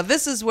rate. Now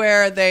this is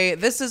where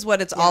this is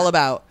what it's all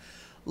about.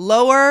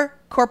 Lower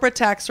corporate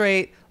tax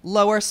rate,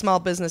 lower small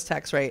business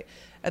tax rate.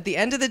 At the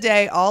end of the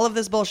day, all of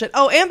this bullshit.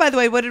 Oh, and by the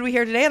way, what did we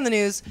hear today on the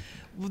news?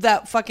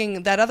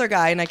 That other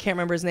guy, and I can't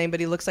remember his name,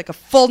 but he looks like a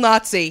full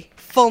Nazi.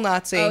 Full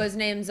Nazi. Oh, his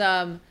name's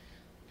Joe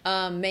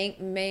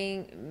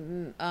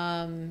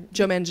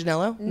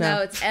Manganiello?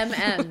 No, it's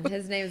MM.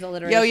 His name's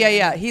alliteration. Oh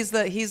yeah. He's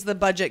the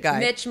budget guy.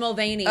 Mitch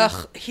Mulvaney.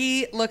 Ugh,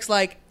 he looks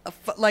like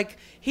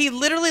he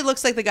literally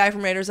looks like the guy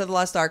from Raiders of the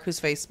Lost Ark whose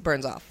face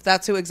burns off.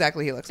 That's who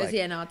exactly he looks Is like. he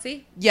a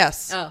Nazi?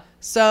 Yes. Oh.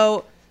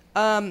 So,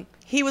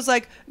 he was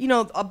like,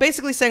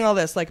 basically saying all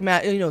this, like,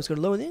 Matt, it's going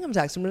to lower the income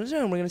tax, and we're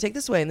going to take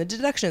this away, and the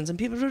deductions, and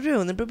people do,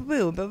 and then blah, blah,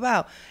 blah, blah,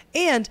 blah.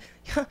 And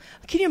can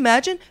you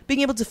imagine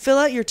being able to fill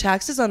out your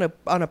taxes on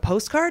a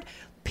postcard?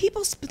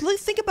 People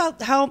think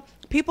about how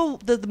people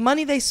the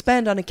money they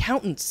spend on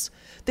accountants.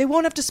 They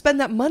won't have to spend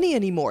that money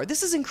anymore.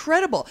 This is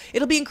incredible.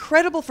 It'll be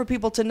incredible for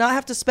people to not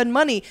have to spend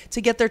money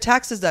to get their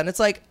taxes done. It's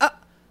like,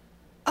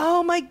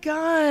 oh my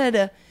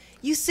God,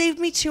 you saved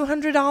me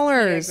 $200.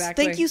 Yeah,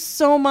 exactly. Thank you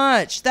so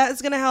much. That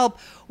is going to help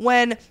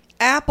when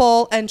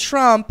Apple and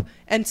Trump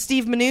and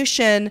Steve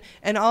Mnuchin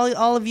and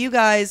all of you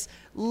guys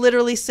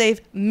literally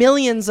save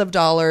millions of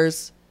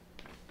dollars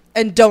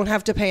and don't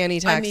have to pay any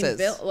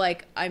taxes.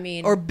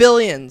 Or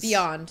billions.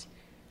 Beyond.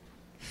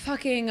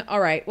 Fucking all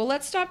right. Well,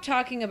 let's stop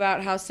talking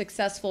about how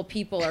successful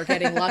people are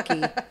getting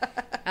lucky,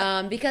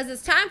 because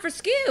it's time for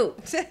Skew.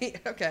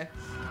 Okay.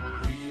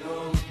 We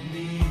don't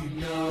need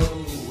no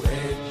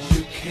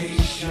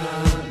education.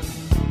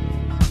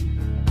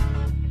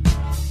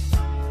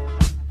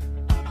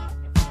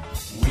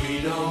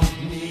 We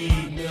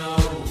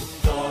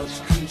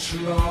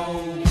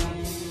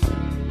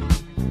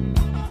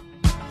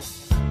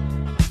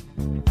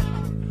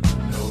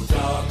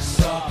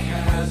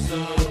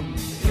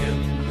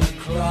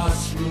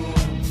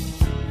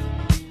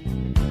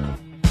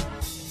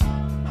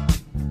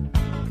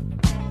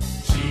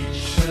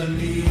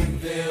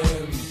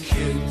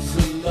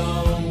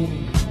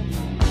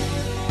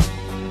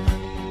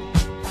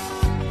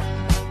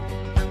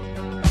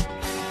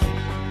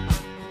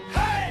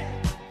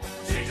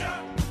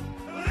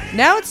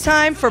Now it's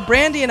time for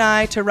Brandy and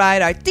I to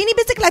ride our teeny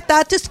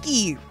bicicleta to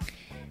ski.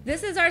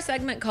 This is our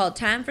segment called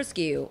Time for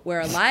Skew, where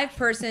a live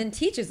person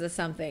teaches us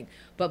something.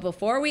 But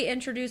before we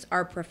introduce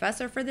our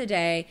professor for the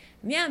day,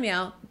 Meow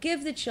Meow,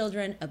 give the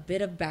children a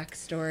bit of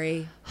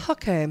backstory.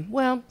 Okay,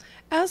 well,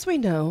 as we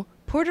know,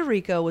 Puerto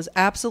Rico was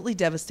absolutely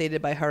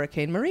devastated by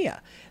Hurricane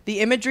Maria.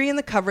 The imagery and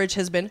the coverage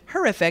has been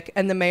horrific,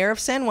 and the mayor of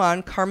San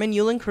Juan, Carmen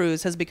Yulín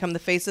Cruz, has become the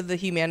face of the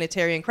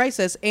humanitarian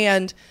crisis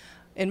and,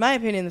 in my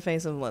opinion, the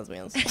face of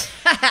lesbians.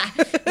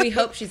 We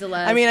hope she's a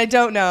lesbian. I mean, I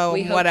don't know,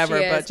 We hope whatever,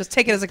 she is. but just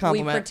take it as a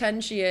compliment. We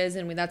pretend she is,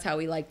 and that's how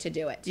we like to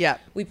do it. Yeah.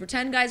 We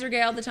pretend guys are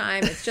gay all the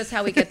time. It's just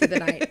how we get through the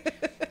night.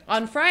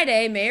 On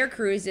Friday, Mayor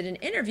Cruz did an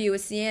interview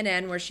with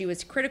CNN where she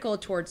was critical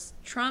towards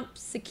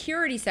Trump's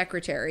security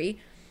secretary,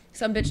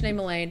 some bitch named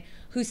Elaine,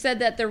 who said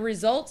that the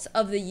results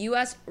of the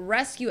U.S.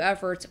 rescue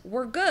efforts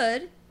were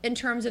good in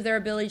terms of their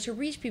ability to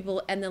reach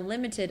people and the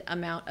limited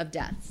amount of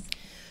deaths.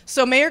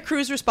 So Mayor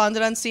Cruz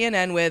responded on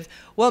CNN with,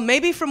 well,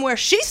 maybe from where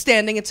she's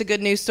standing, it's a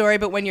good news story,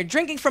 but when you're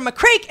drinking from a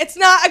creek, it's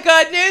not a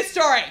good news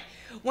story.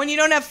 When you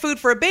don't have food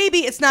for a baby,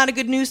 it's not a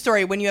good news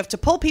story. When you have to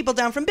pull people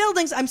down from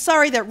buildings, I'm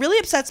sorry, that really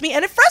upsets me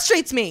and it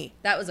frustrates me.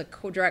 That was a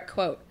direct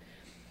quote.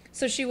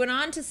 So she went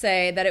on to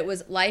say that it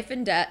was life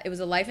and death. It was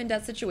a life and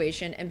death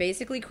situation, and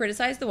basically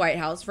criticized the White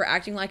House for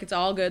acting like it's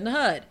all good in the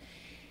hood.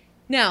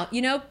 Now,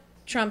 you know,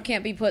 Trump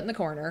can't be put in the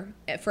corner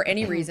for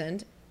any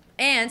reason.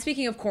 And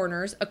speaking of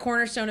corners, a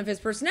cornerstone of his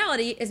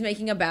personality is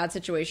making a bad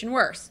situation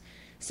worse.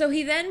 So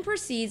he then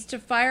proceeds to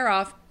fire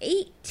off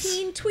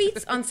 18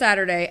 tweets on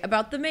Saturday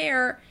about the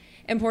mayor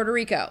in Puerto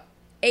Rico.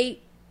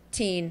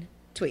 18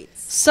 tweets.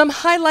 Some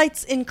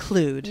highlights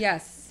include...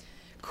 Yes.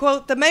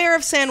 Quote, the mayor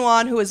of San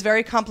Juan, who was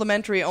very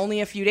complimentary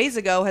only a few days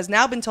ago, has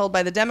now been told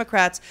by the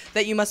Democrats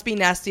that you must be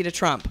nasty to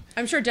Trump.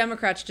 I'm sure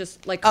Democrats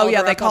just like Oh, called yeah,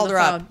 her they up called on her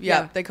the up. phone.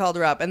 Yeah, they called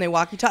her up. And they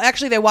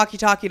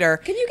walkie-talkied her.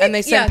 Can you get, and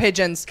they sent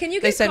pigeons. Can you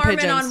they get sent Carmen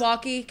pigeons. on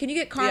walkie? Can you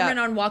get Carmen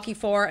Yeah. on walkie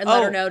 4 and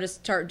let Oh. her know to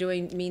start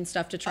doing mean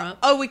stuff to Trump?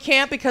 Oh, we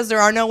can't because there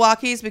are no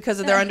walkies because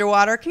they're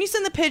underwater. Can you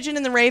send the pigeon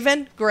and the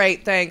raven?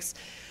 Great, thanks.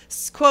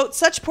 Quote,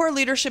 such poor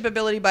leadership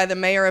ability by the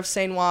mayor of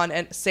San Juan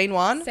and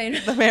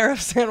the mayor of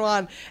San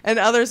Juan and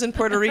others in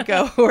Puerto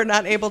Rico who are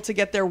not able to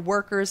get their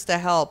workers to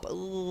help.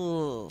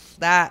 Ooh,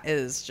 that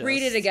is just...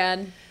 Read it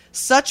again.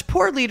 Such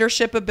poor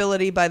leadership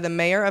ability by the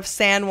mayor of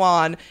San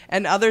Juan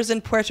and others in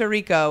Puerto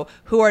Rico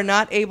who are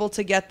not able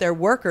to get their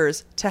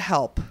workers to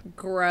help.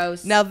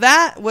 Gross. Now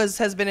that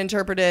has been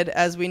interpreted,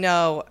 as we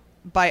know,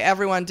 by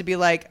everyone to be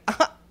like,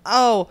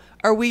 oh,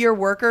 are we your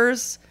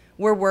workers?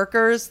 We're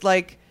workers?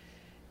 Like,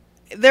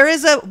 there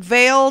is a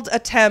veiled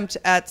attempt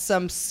at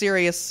some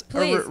serious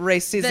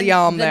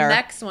racism there. The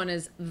next one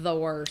is the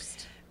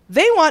worst.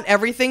 They want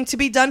everything to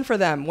be done for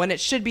them when it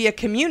should be a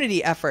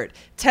community effort.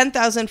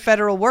 10,000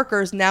 federal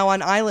workers now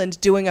on island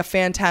doing a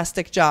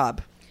fantastic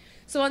job.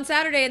 So on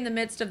Saturday, in the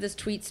midst of this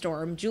tweet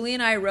storm, Julie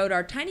and I rode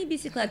our tiny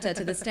bicicleta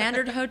to the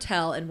Standard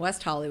Hotel in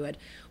West Hollywood,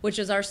 which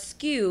is our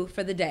skew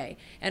for the day.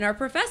 And our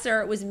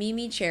professor was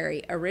Mimi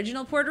Cherry,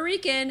 original Puerto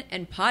Rican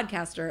and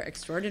podcaster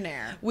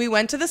extraordinaire. We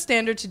went to the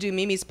Standard to do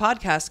Mimi's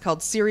podcast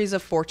called Series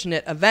of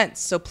Fortunate Events.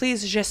 So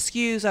please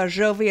j'excuse our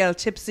jovial,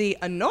 tipsy,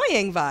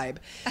 annoying vibe.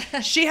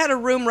 She had a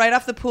room right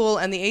off the pool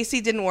and the AC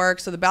didn't work,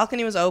 so the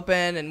balcony was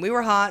open and we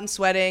were hot and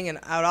sweating and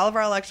out all of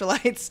our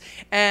electrolytes.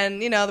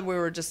 And, you know, we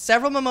were just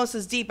several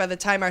mimosas deep by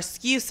the time our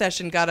skew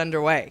session got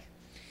underway.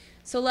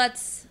 So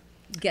let's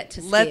get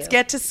to skew. Let's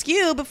get to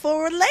skew before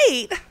we're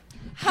late.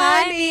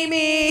 Hi,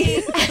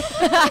 Mimi.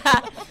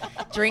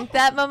 Drink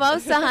that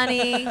mimosa,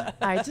 honey.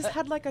 I just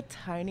had like a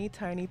tiny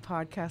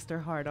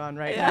podcaster hard on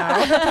right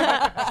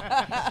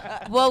now.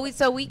 Well,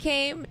 we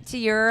came to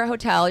your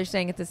hotel. You're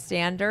staying at the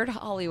Standard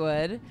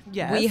Hollywood.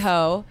 Yes.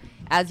 WeHo,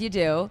 as you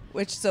do.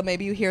 So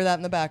maybe you hear that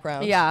in the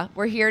background. Yeah, we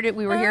were here to.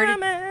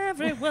 I'm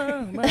everyone.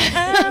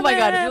 Oh my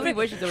God! I really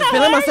wish it was.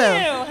 Feeling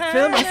myself.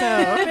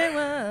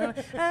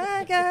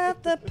 I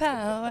got the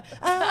power.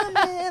 I'm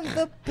in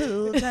the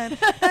pool time.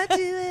 I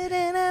do it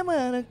and I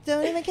wanna.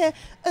 Don't even care.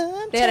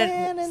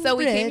 So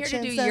we came here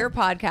to do your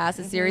podcast,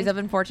 a series of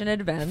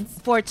unfortunate events.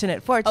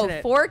 Fortunate.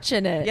 Oh,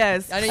 fortunate.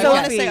 Yes. I didn't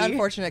want to Sophie. say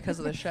unfortunate because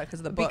of the show, because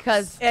of the books.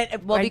 Because I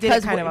did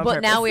it kind of on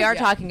but now purpose. we are Yeah.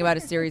 talking about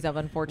a series of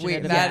unfortunate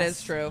events. that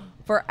is true.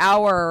 For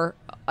our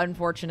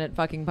unfortunate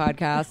fucking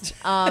podcast.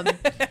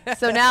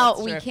 So now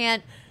That's we true.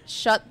 can't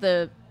shut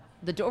the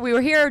door. We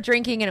were here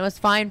drinking and it was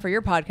fine for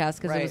your podcast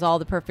because it Right. was all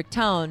the perfect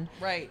tone.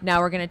 Right. Now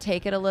we're going to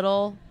take it a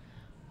little.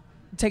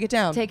 Take it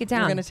down. Take it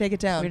down. We're going to take it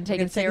down. We're going to take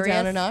We're it gonna serious. take it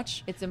down a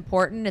notch. It's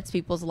important. It's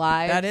people's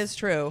lives. That is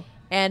true.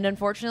 And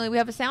unfortunately, we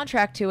have a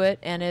soundtrack to it,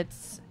 and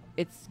it's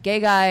gay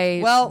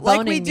guy. Well, like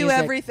we boning do music.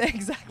 everything.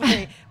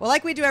 Exactly. Well,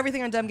 like we do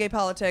everything on Dumb Gay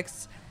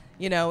Politics,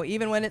 you know,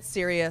 even when it's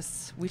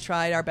serious, we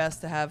tried our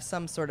best to have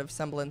some sort of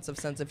semblance of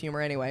sense of humor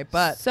anyway.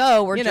 But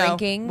So we're you know,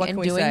 drinking what and can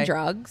we doing say?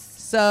 drugs.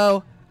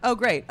 So, oh,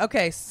 great.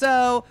 Okay,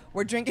 so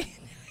we're drinking.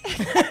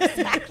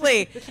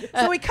 Exactly.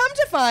 So we come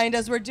to find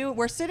as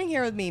we're sitting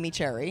here with Mimi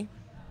Cherry,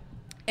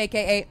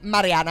 aka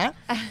Mariana.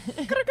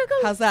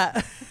 How's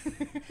that?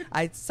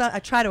 I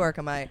try to work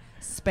on my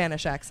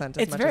Spanish accent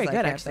as It's much very as I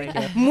good, can. actually.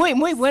 Thank you.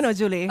 Muy bueno,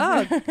 Julie.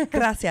 Oh,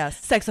 gracias.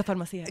 Sexo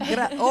farmacia.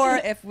 Or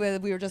if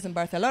we were just in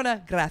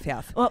Barcelona,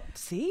 gracias. Well,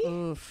 see?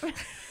 Oof.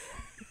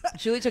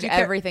 Julie took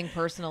everything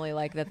personally,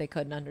 like that they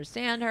couldn't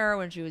understand her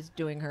when she was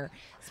doing her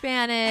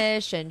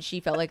Spanish, and she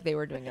felt like they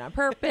were doing it on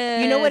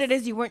purpose. You know what it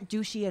is? You weren't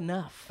douchey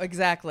enough.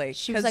 Exactly.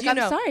 She was 'Cause, like,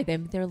 "I'm sorry,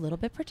 they're a little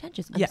bit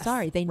pretentious. I'm Yes.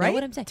 sorry, they know Right?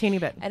 what I'm saying, Teeny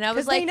bit. And I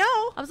was 'Cause like, they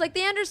know. I was like,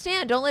 they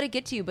understand. Don't let it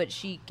get to you. But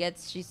she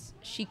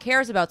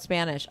cares about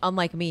Spanish,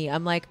 unlike me.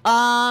 I'm like,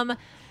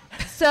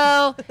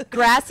 so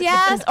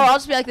gracias, or I'll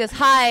just be like this.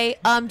 Hi,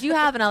 do you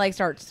have? And I like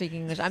start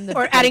speaking English. I'm the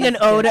Or adding an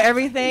O to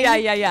everything.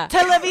 Yeah.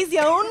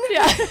 Televisión?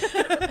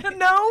 Yeah,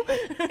 No?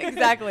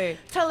 exactly.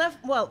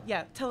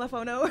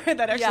 Telefono.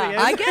 That actually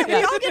Yeah. is.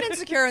 We all get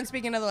insecure in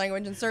speaking another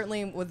language, and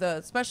certainly with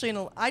especially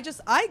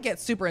I get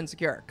super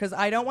insecure because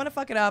I don't want to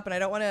fuck it up, and I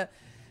don't want to.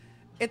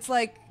 It's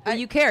like Well,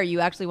 you care. You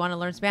actually want to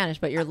learn Spanish,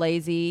 but you're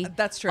lazy.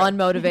 That's true.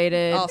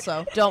 Unmotivated.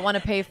 Also. don't want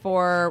to pay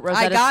for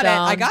Rosetta I got Stone. it.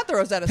 I got the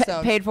Rosetta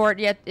Stone. Paid for it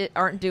yet?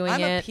 Aren't doing I'm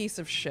it. a piece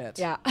of shit.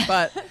 Yeah.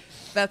 But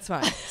that's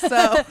fine.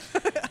 So,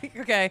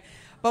 okay.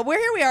 But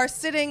here we are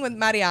sitting with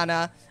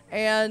Mariana,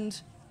 and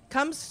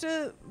comes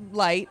to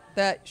light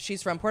that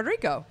she's from Puerto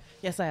Rico.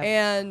 Yes, I am.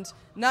 And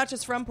not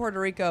just from Puerto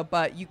Rico,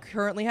 but you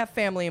currently have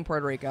family in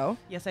Puerto Rico.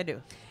 Yes, I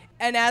do.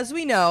 And as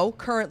we know,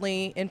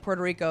 currently in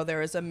Puerto Rico,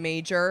 there is a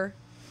major,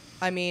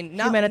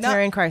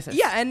 Humanitarian crisis.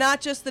 Yeah, and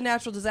not just the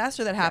natural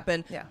disaster that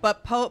happened, yeah.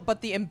 but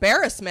the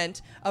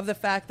embarrassment of the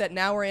fact that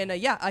now we're in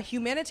a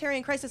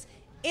humanitarian crisis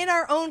in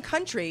our own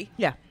country.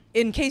 Yeah.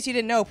 In case you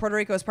didn't know, Puerto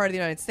Rico is part of the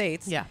United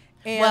States. Yeah.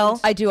 And Well,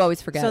 I do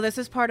always forget. So this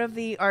is part of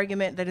the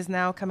argument that is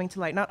now coming to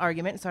light. Not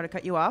argument. Sorry to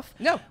cut you off.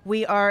 No.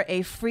 We are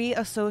a free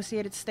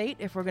associated state,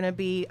 if we're going to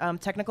be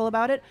technical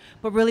about it.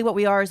 But really what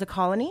we are is a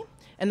colony.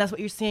 And that's what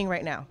you're seeing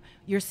right now.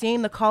 You're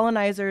seeing the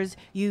colonizers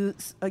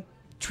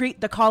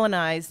treat the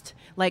colonized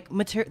like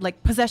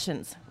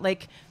possessions.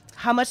 Like,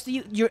 how much do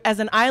you're as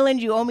an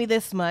island, you owe me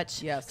this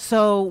much. Yes.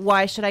 So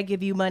why should I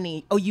give you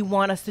money? Oh, you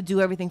want us to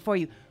do everything for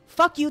you.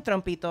 Fuck you,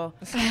 Trumpito.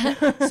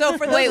 So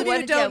for those of you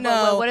who don't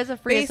know, what is a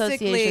free basically-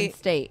 association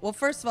state? Well,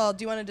 first of all,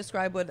 do you want to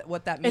describe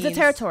what that means? It's a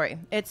territory.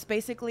 It's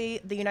basically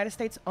the United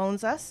States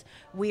owns us.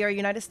 We are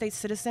United States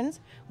citizens.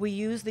 We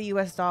use the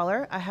U.S.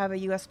 dollar. I have a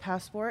U.S.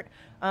 passport.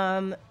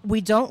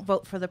 We don't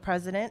vote for the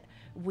president.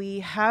 We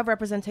have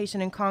representation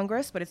in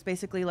Congress, but it's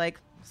basically like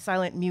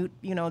silent, mute,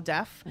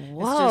 deaf.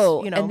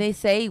 Whoa! It's just, and they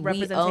say we own,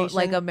 representation.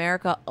 like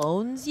America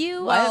owns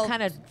you. Well, I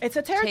kind of It's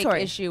a territory.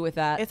 take issue with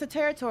that. It's a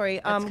territory.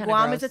 That's kinda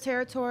Guam is gross. a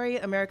territory.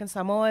 American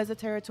Samoa is a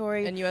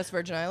territory. And U.S.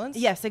 Virgin Islands?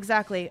 Yes,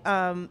 exactly.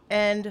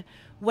 And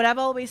what I've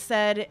always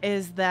said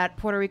is that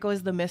Puerto Rico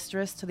is the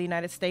mistress to the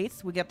United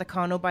States. We get the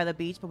condo by the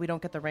beach, but we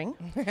don't get the ring.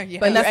 Yeah.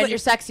 but that's you're what- you're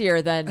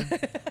sexier than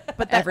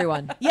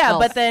everyone. Yeah, else.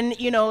 but then,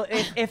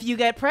 if you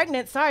get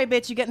pregnant, sorry,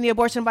 bitch, you're getting the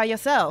abortion by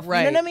yourself.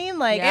 Right. You know what I mean?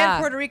 Like, Yeah.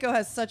 And Puerto Rico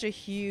has such a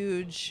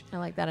huge I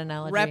like that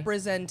analogy.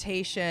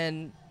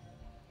 representation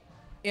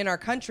in our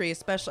country,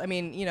 especially.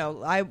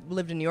 I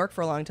lived in New York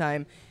for a long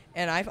time,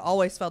 and I've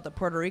always felt that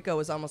Puerto Rico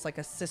was almost like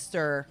a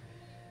sister.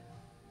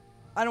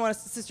 I don't want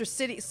to sister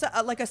city,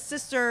 like a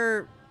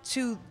sister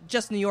to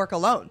just New York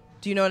alone.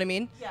 Do you know what I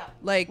mean? Yeah.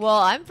 Like, Well,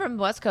 I'm from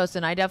West Coast,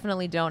 and I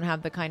definitely don't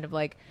have the kind of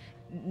like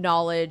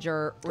knowledge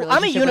or Well, I'm a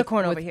relationship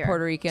unicorn with over here.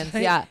 Puerto Ricans.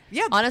 Yeah,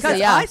 Yeah, honestly, 'cause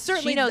yeah. I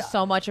certainly- she knows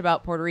so much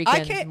about Puerto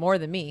Ricans can't- more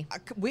than me. I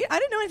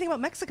didn't know anything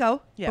about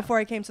Mexico Yeah. before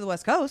I came to the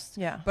West Coast.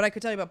 Yeah. But I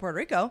could tell you about Puerto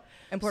Rico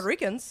and Puerto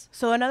Ricans.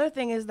 So another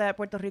thing is that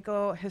Puerto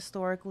Rico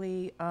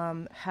historically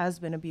has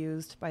been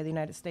abused by the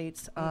United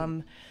States.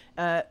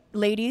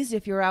 Ladies,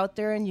 if you're out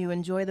there and you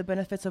enjoy the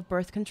benefits of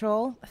birth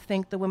control,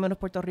 think the women of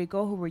Puerto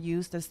Rico who were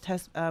used as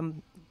test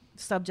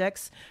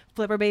subjects,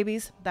 flipper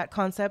babies. That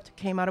concept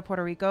came out of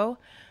Puerto Rico.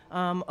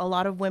 A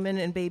lot of women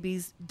and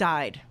babies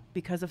died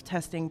because of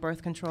testing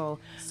birth control.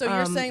 So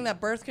you're saying that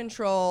birth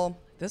control.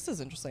 This is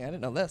interesting. I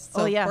didn't know this.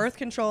 So Oh, yeah. birth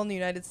control in the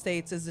United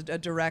States is a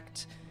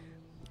direct.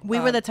 We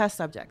were the test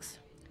subjects.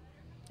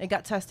 It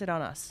got tested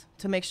on us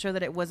to make sure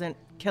that it wasn't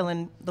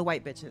killing the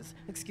white bitches.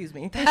 Excuse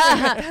me.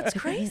 That's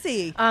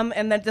crazy.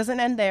 And that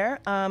doesn't end there.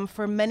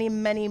 For many,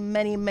 many,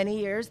 many, many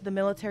years, the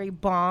military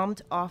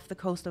bombed off the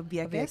coast of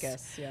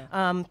Vieques,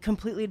 yeah.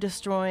 completely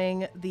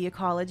destroying the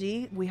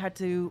ecology. We had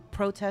to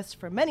protest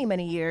for many,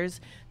 many years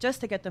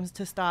just to get them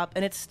to stop.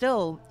 And it's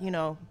still,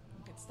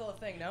 It's still a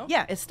thing, no?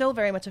 yeah, it's still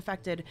very much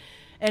affected.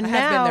 And I now,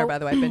 have been there, by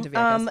the way. I've been to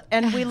Vieques.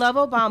 and we love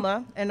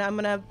Obama, and I'm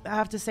gonna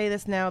have to say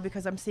this now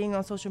because I'm seeing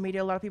on social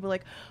media a lot of people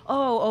like,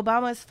 oh,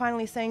 Obama is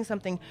finally saying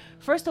something.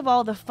 First of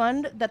all, the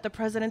fund that the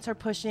presidents are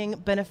pushing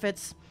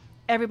benefits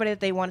everybody that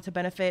they want it to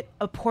benefit.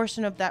 A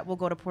portion of that will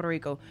go to Puerto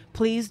Rico.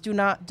 Please do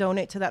not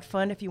donate to that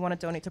fund if you want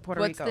to donate to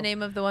Puerto What's Rico. the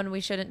name of the one we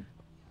shouldn't?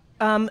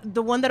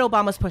 The one that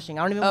Obama's pushing.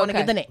 I don't even want to Okay.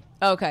 give the name.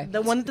 Okay.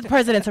 The one that the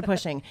presidents are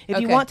pushing. If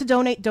you Okay. want to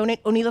donate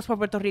Unidos por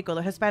Puerto Rico.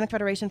 The Hispanic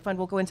Federation Fund.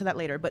 We'll go into that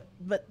later.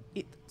 But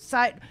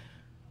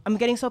I'm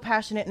getting so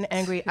passionate and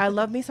angry. I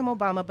love me some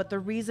Obama, but the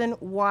reason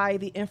why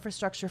the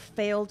infrastructure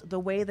failed the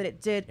way that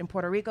it did in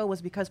Puerto Rico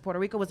was because Puerto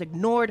Rico was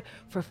ignored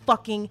for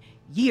fucking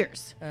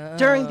years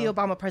during the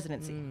Obama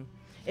presidency.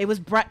 It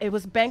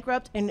was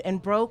bankrupt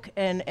and broke,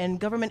 and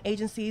government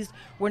agencies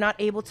were not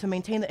able to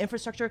maintain the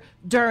infrastructure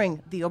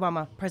during the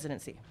Obama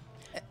presidency.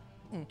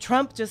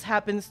 Trump just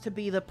happens to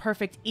be the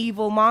perfect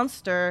evil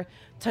monster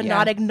to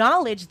not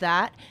acknowledge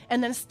that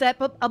and then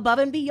step up above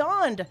and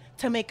beyond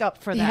to make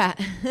up for that.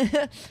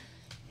 Yeah.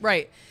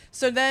 Right.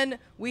 So then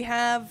we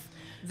have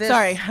this.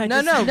 Sorry, No,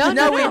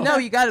 No.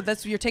 you got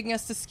it. You're taking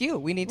us to SKU.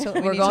 We need to.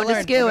 We're going to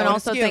SKU, and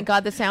also thank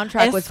God the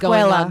soundtrack was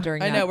going Escuela. on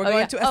during I that. know we're Oh, going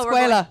yeah. to Oh, we're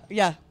Escuela. going-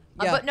 Yeah.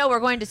 But no, we're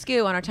going to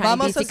SKU on our tiny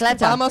Vamos bicicleta.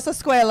 Vamos a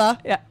escuela.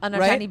 Yeah, on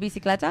our right? tiny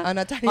bicicleta. On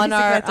a tiny on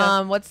bicicleta.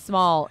 our what's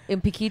small? In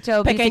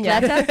Piquito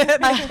Pequeña.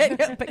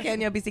 bicicleta.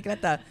 Pequeña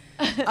bicicleta.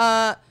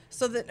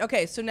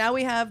 So now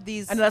we have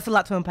these. I know that's a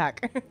lot to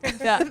unpack.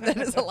 Yeah, that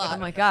is a lot. Oh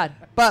my God.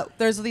 But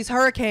there's these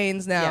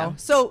hurricanes now. Yeah.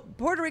 So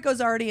Puerto Rico's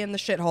already in the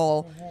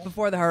shithole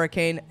before the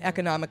hurricane,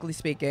 economically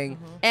speaking.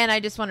 And I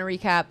just want to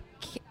recap.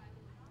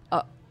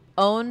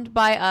 Owned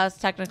by us,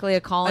 technically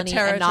a colony,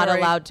 and not territory.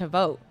 allowed to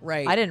vote.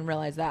 Right. I didn't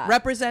realize that.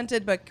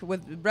 Represented but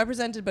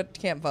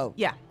can't vote.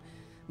 Yeah.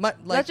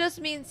 That just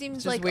seems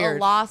just like weird. a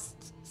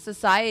lost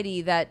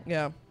society that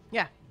Yeah.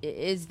 Yeah.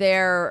 is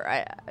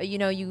there.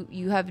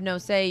 You have no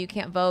say. You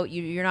can't vote.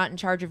 You're not in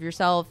charge of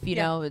yourself. You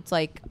Yeah. know, it's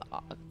like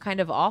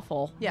kind of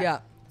awful. Yeah.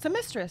 It's a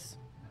mistress.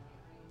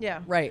 Yeah.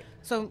 Right.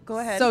 So go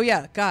ahead. So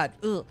yeah, God.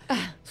 Ugh.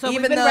 So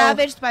Even we've been though-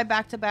 ravaged by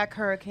back-to-back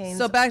hurricanes.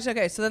 So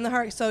So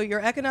then so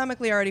you're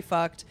economically already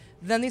fucked.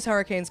 Then these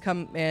hurricanes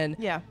come in.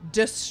 Yeah.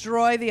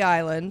 Destroy the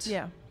island.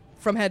 Yeah.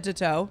 From head to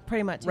toe.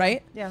 Pretty much.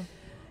 Right. Yeah.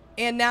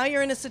 And now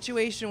you're in a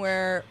situation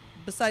where,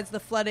 besides the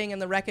flooding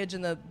and the wreckage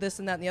and the this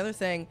and that and the other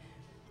thing,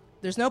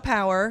 there's no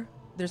power.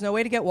 There's no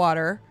way to get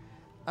water.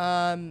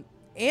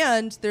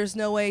 And there's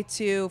no way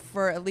to,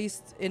 for at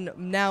least in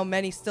now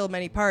many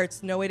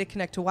parts, no way to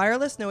connect to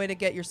wireless, no way to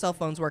get your cell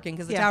phones working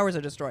because the Yeah. towers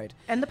are destroyed.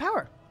 And the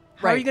power.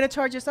 How are Right. you going to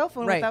charge your cell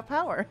phone Right. without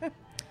power?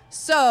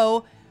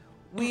 So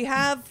we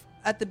have,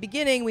 at the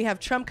beginning, we have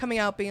Trump coming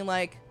out being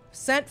like,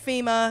 sent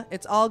FEMA,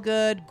 it's all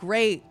good,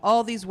 great.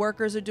 All these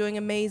workers are doing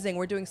amazing.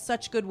 We're doing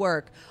such good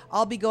work.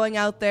 I'll be going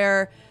out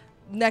there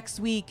next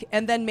week,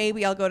 and then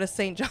maybe I'll go to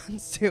St.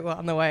 John's too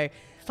on the way.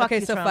 Fuck okay,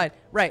 you, so Trump. fine.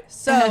 Right.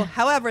 So,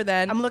 however,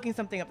 then I'm looking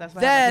something up. That's why.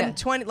 then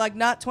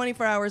not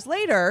 24 hours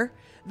later,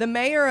 the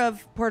mayor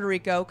of Puerto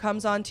Rico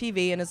comes on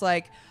TV and is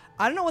like,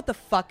 I don't know what the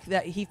fuck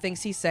that he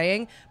thinks he's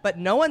saying, but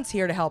no one's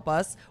here to help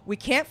us. We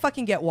can't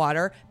fucking get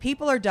water.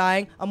 People are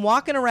dying. I'm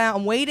walking around.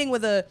 I'm waiting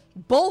with a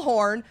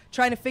bullhorn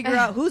trying to figure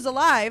out who's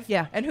alive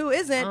Yeah. and who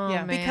isn't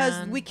Oh, because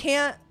man. we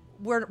can't.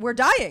 We're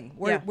dying.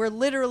 Yeah. We're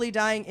literally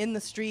dying in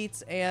the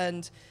streets,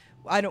 and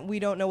we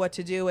don't know what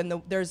to do. And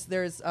there's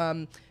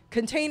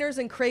containers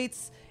and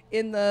crates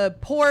in the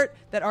port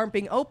that aren't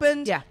being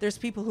opened. Yeah. There's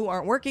people who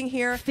aren't working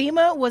here.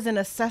 FEMA was in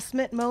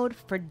assessment mode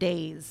for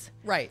days.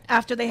 Right.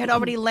 After they had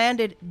already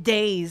landed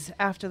days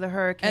after the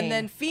hurricane. And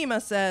then FEMA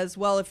says,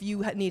 well, if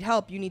you need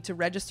help, you need to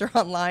register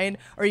online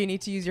or you need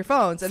to use your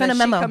phones. And Send then a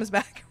memo. she comes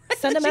back.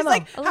 Send a She's memo.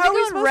 like, Oh, how are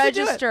we let me go supposed to do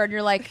register, it? and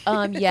you're like,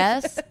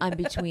 yes, I'm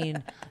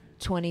between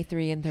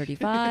 23 and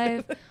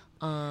 35.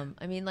 I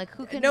mean, like,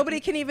 who can? You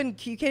can't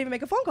even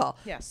make a phone call.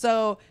 Yeah.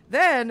 So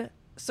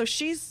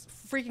she's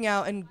freaking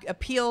out and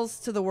appeals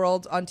to the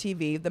world on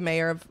TV, the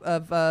mayor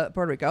of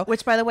Puerto Rico.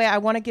 Which, by the way, I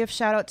want to give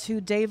shout out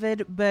to David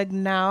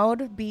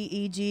Begnaud,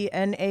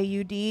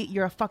 Begnaud.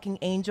 You're a fucking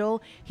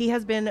angel. He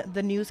has been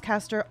the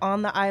newscaster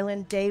on the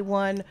island day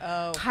one,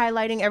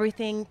 highlighting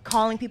everything,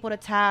 calling people to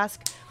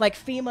task. Like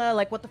FEMA,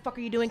 like, what the fuck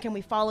are you doing? Can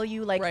we follow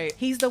you? Like, Right.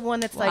 he's the one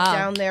that's like Wow.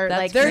 down there. That's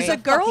Like, There's he's a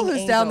girl fucking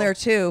who's down angel. there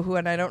too,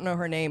 and I don't know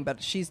her name,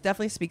 but she's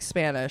definitely speaks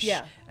Spanish.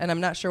 Yeah. And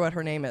I'm not sure what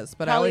her name is,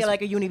 but Probably I always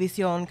like a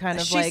Univision kind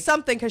of she's like.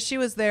 something because she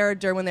was there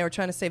during when they were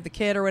trying to save the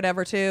kid or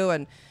whatever too,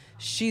 and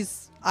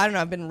she's I don't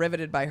know. I've been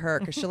riveted by her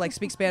because she'll like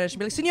speak Spanish and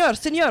be like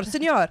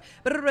 "Señor,"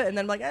 and then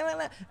I'm like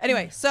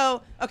anyway.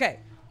 So okay,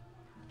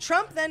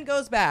 Trump then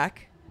goes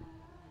back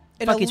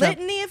in Fuck a you, Trump.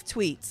 litany of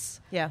tweets,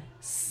 Yeah.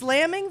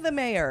 slamming the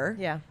mayor,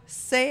 Yeah.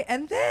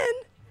 and then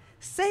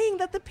saying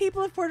that the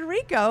people of Puerto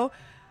Rico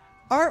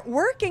aren't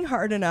working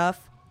hard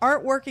enough,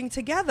 aren't working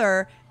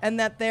together, and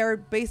that they're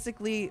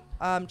basically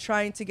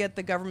trying to get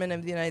the government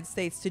of the United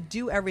States to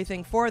do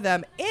everything for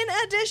them. In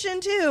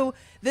addition to,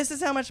 this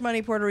is how much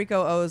money Puerto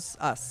Rico owes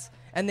us,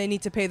 and they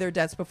need to pay their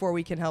debts before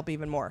we can help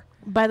even more.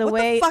 By the what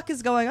way, the fuck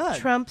is going on?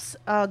 Trump's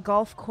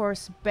golf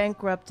course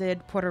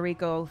bankrupted Puerto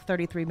Rico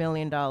 $33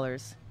 million.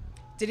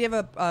 Did he have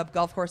a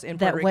golf course in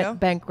That Puerto Rico? went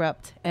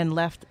bankrupt and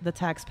left the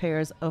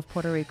taxpayers of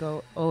Puerto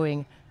Rico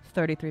owing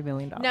 $33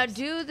 million. Now,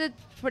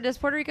 does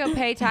Puerto Rico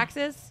pay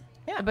taxes?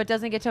 Yeah. But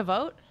doesn't get to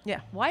vote?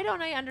 Yeah. Why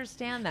don't I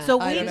understand that? So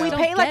I we don't know.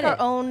 pay Don't like get our it.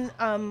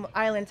 own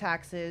island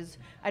taxes.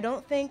 I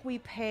don't think we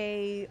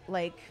pay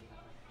like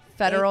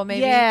Federal,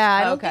 maybe? Yeah,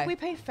 I don't Okay. think we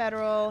pay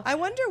federal. I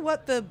wonder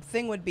what the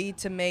thing would be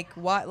to make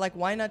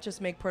why not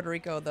just make Puerto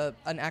Rico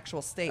an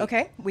actual state?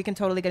 Okay, we can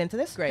totally get into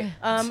this. Great.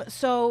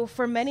 So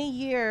for many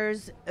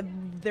years,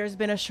 there's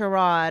been a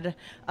charade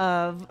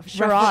of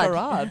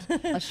Charade.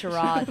 A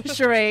charade.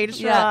 charade.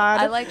 Yeah,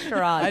 I like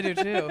charade. I do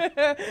too.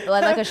 I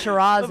like a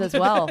charades as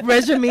well.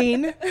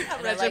 Regime.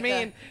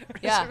 Regime.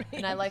 Yeah,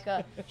 and I like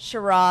a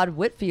charade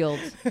Whitfield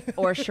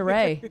or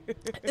charade.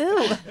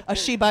 Ooh, a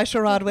she by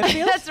Charade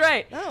Whitfield. That's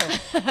right.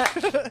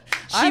 Oh,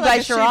 She by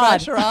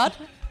charade. Charade.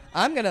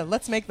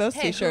 Let's make those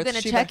Hey, t-shirts. who's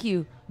gonna She check by-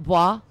 you,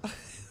 bois?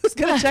 Who's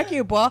gonna check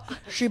you, boy?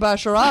 She by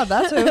Charade.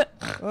 That's who.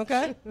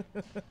 Okay.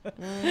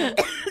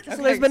 So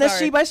there's been a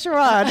she by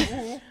charade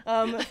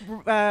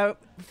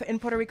in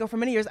Puerto Rico for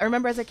many years. I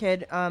remember as a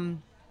kid,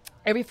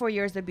 every 4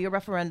 years there'd be a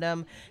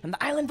referendum, and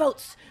the island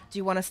votes. Do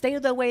you want to stay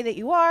the way that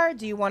you are?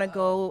 Do you want to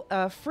go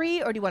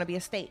free, or do you want to be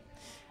a state?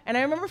 And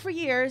I remember for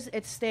years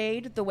it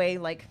stayed the way,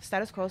 like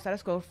status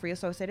quo, free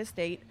associated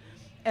state.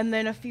 And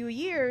then a few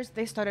years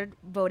they started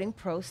voting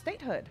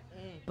pro-statehood.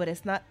 But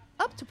it's not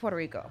up to Puerto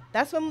Rico.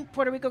 That's when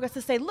Puerto Rico gets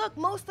to say, look,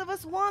 most of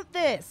us want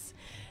this.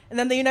 And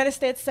then the United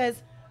States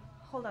says,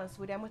 hold on,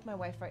 sweetie, I'm with my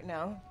wife right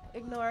now.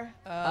 Ignore.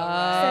 Send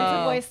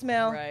to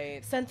voicemail. Right.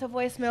 Send to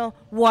voicemail.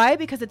 Why?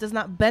 Because it does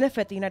not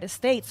benefit the United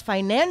States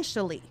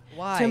financially.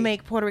 Why? To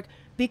make Puerto Rico.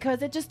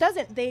 Because it just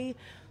doesn't. It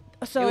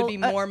would be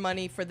more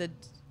money for the.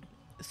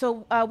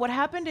 So what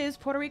happened is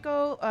Puerto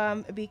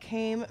Rico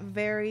became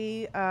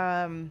very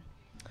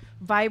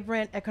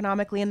vibrant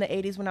economically in the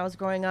 80s when I was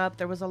growing up.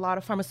 There was a lot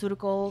of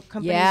pharmaceutical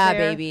companies Yeah,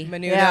 there. baby.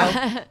 Menudo.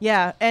 Yeah,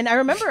 yeah. And I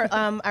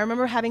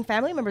remember having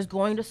family members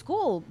going to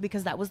school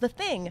because that was the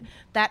thing,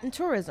 that and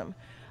tourism.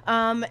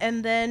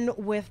 And then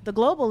with the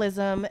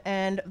globalism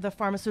and the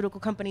pharmaceutical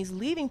companies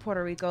leaving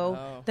Puerto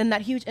Rico, then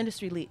that huge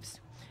industry leaves.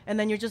 And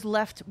then you're just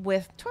left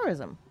with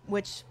tourism,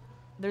 which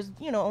there's,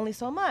 only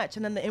so much.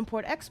 And then the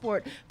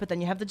import-export. But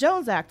then you have the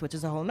Jones Act, which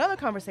is a whole nother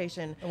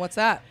conversation. And what's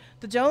that?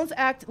 The Jones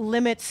Act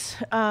limits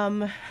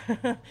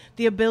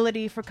the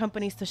ability for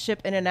companies to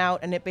ship in and out,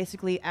 and it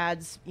basically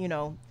adds,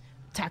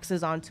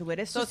 taxes onto it.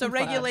 So just it's a some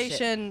fucked up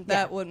regulation shit.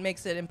 that Yeah. would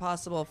makes it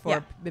impossible for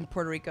Yeah. in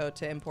Puerto Rico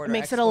to import It or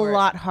makes it a export.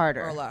 lot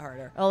harder. Or a lot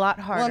harder. A lot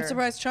harder. Well, I'm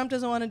surprised Trump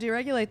doesn't want to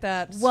deregulate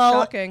that. It's Well,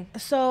 shocking.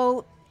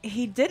 so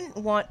he didn't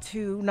want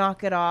to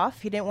knock it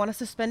off. He didn't want to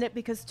suspend it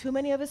because too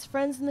many of his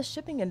friends in the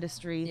shipping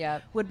industry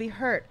Yep. would be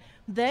hurt.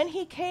 Then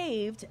he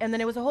caved, and then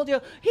it was a whole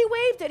deal. He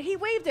waived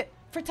it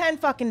for 10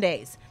 fucking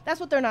days. That's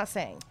what they're not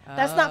saying.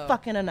 That's not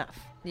fucking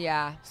enough.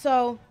 Yeah.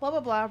 So, blah, blah,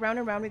 blah, round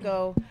and round we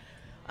go.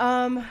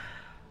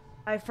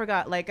 I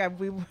forgot,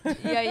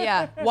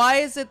 Yeah. Why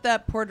is it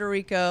that Puerto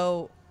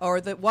Rico why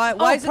is it the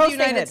pro-statehood.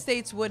 United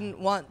States wouldn't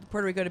want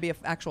Puerto Rico to be an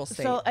actual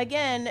state? So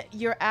again,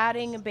 you're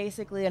adding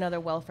basically another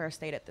welfare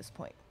state at this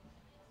point.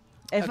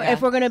 Okay.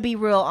 If we're going to be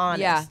real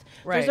honest. Yeah,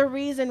 right. There's a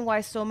reason why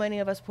so many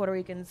of us Puerto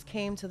Ricans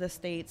came to the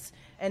States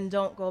and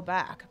don't go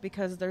back,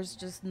 because there's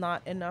just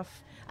not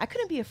enough. I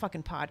couldn't be a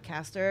fucking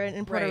podcaster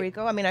in Puerto Right.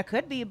 Rico. I mean, I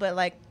could be, but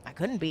I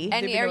couldn't be.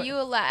 And There'd be are no-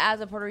 you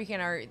as a Puerto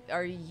Rican?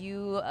 Are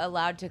you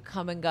allowed to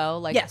come and go?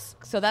 Like, Yes.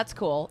 So that's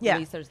cool. Yeah. At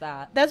least there's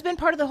that. That's been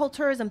part of the whole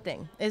tourism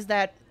thing, is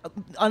that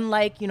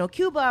unlike,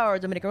 Cuba or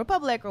Dominican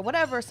Republic or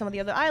whatever, some of the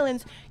other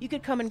islands, you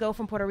could come and go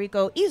from Puerto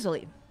Rico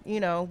easily,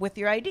 with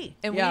your ID.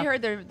 And Yeah. we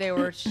heard there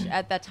were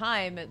at that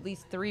time at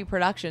least 3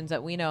 productions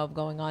that we know of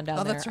going on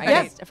down there. that's I right.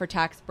 guess, for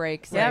tax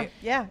breaks. Yeah, Right.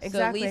 yeah,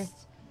 exactly. So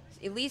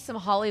at least some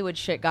Hollywood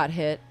shit got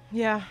hit.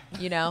 Yeah,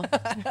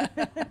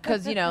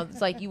 Because it's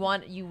like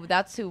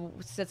that's who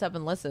sits up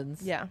and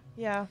listens. yeah,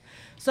 yeah.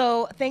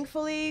 So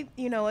thankfully,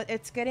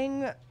 it's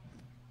getting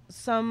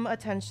some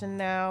attention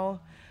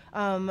now.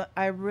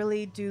 I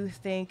really do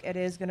think it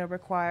is going to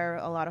require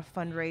a lot of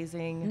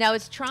fundraising. Now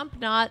is Trump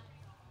not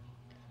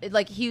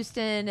like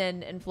Houston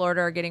and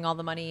Florida are getting all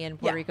the money and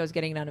Puerto Yeah. Rico's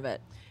getting none of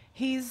it?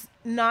 He's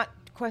not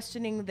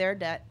questioning their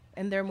debt,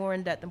 and they're more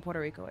in debt than Puerto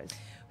Rico is.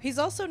 He's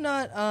also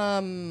not.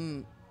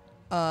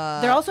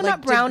 They're also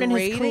not brown and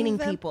he's degrading cleaning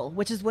them? people,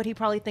 which is what he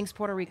probably thinks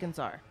Puerto Ricans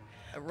are.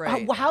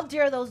 Right. How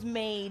dare those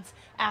maids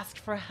ask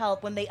for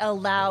help when they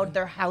allowed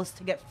their house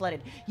to get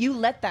flooded? You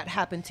let that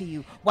happen to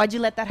you. Why'd you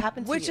let that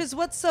happen to you? Which is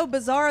what's so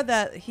bizarre,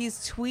 that he's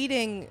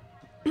tweeting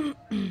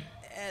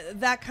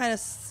that kind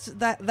of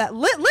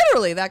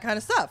literally that kind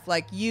of stuff.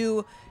 Like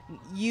you're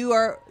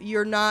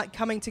not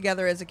coming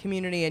together as a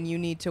community, and you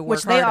need to work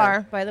Which they harder.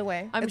 are, by the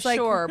way. I'm It's like-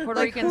 sure Puerto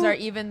like Ricans who- are,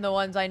 even the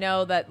ones I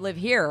know that live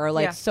here are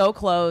like Yeah. so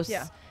close.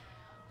 Yeah.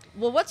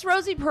 Well, what's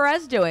Rosie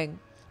Perez doing?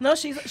 No,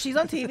 she's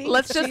on TV.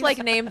 Let's just She's-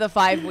 name the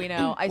 5 we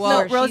know. I No,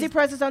 swear, Rosie she's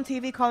Perez is on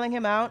TV calling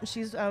him out.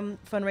 She's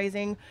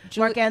fundraising.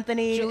 Mark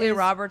Anthony, Julia is-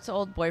 Roberts'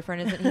 old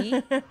boyfriend, isn't he?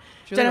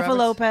 Jennifer Roberts.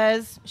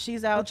 Lopez,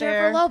 she's out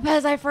there. Jennifer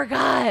Lopez, I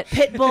forgot.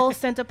 Pitbull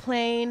sent a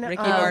plane.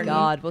 Ricky Oh Martin.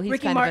 God, well he's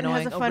Ricky kind Martin of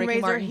has annoying. a Ricky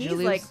fundraiser. Martin, He's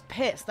Julius. like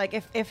pissed. Like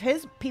if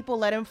his people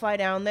let him fly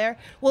down there,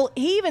 well,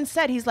 he even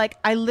said he's like,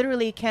 I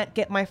literally can't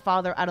get my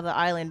father out of the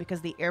island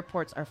because the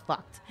airports are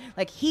fucked.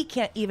 Like he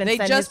can't even. They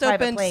send just his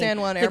private opened plane San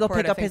Juan to go Airport,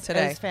 pick I up think, his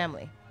today.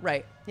 family.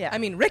 Right. Yeah. I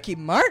mean, Ricky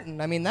Martin.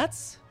 I mean,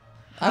 that's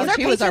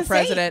He was our patron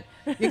president.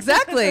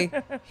 Exactly.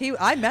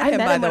 I met him,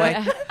 by the way.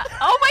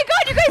 Oh my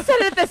God, you guys said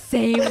it at the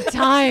same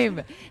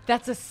time.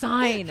 That's a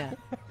sign.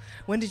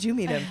 When did you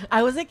meet him?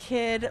 I was a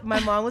kid. My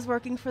mom was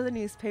working for the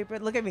newspaper.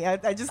 Look at me.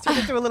 I just turned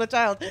into a little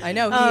child. I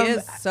know. He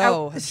is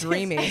so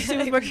dreamy. She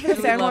was working for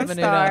the San Love Juan Menudo.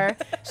 Star.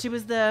 She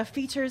was the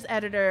features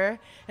editor.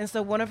 And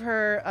so one of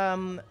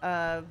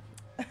her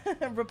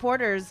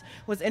reporters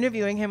was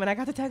interviewing him, and I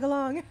got to tag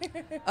along.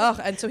 Oh,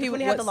 and so When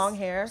he had the long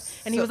hair,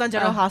 and he so- was on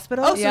General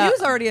Hospital. Oh, so he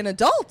was already an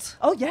adult.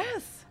 Oh,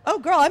 yes. Oh,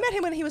 girl, I met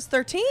him when he was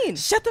 13.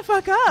 Shut the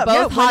fuck up.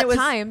 Both when hot it was-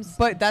 times.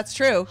 But that's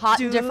true. Hot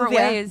in different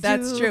ways.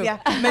 That's true. Lluvia,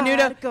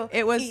 Menudo. arco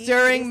It was iris,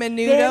 during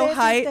Menudo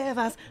height.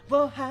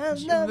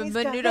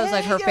 Menudo's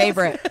like her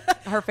favorite.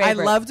 Her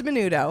favorite. I loved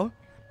Menudo.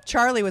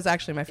 Charlie was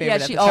actually my favorite.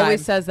 Yeah, at she the time.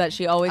 always says that.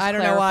 She always. I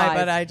don't know why,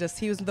 clarifies. but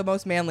he was the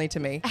most manly to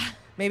me.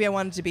 Maybe I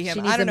wanted to be him.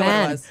 She needs I don't a know what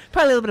man. it was.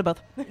 Probably a little bit of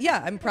both.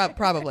 Yeah, I'm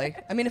probably.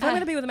 I mean, if I'm going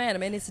to be with a man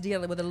needs to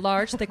deal with a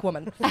large, thick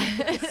woman.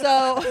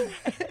 So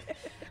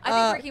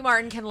I think Ricky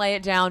Martin can lay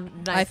it down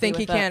nicely. I think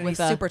he can. He's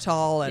super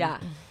tall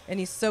and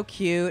he's so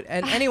cute.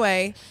 And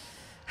anyway,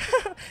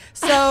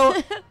 so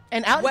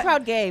And Out and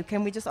Proud Gay.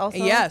 Can we just also?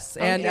 yes,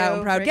 and Out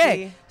and Proud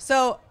Gay.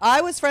 So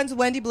I was friends with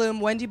Wendy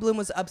Bloom. Wendy Bloom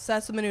was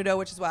obsessed with Menudo,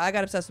 which is why I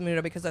got obsessed with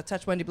Menudo, because I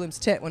touched Wendy Bloom's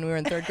tit when we were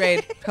in 3rd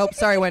grade.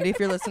 Sorry, Wendy, if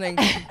you're listening.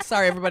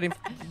 Sorry, everybody.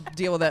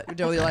 Deal with it.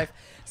 Deal with your life.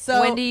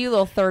 So Wendy, you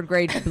little 3rd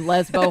grade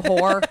lesbo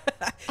whore.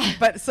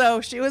 But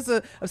so she was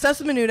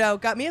obsessed with Menudo,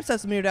 got me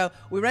obsessed with Menudo.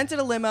 We rented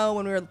a limo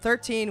when we were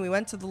 13. We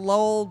went to the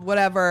Lowell,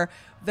 whatever.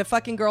 The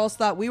fucking girls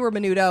thought we were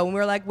Menudo, and we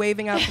were like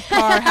waving out the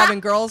car, having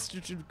girls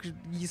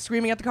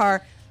screaming at the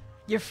car.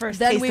 Your first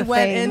Then taste we of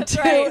went fame. into.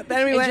 Right.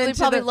 Then we And went Julie into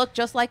probably the, looked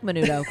just like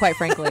Menudo, quite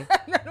frankly.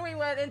 Then we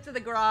went into the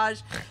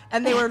garage,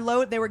 and they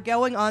were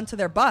going onto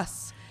their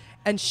bus.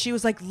 And she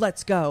was like,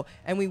 "Let's go."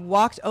 And we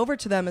walked over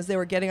to them as they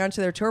were getting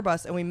onto their tour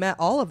bus, and we met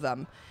all of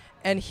them.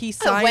 And he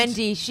signed.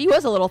 Wendy, she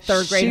was a little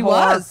 3rd grade She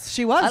whore.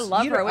 She was. I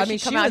love her. I mean,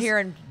 She come she out was- here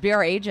and be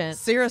our agent.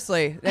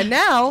 Seriously. And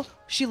now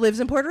she lives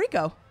in Puerto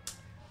Rico.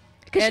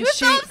 Because she And was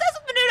so obsessed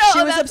with Menudo.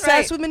 She was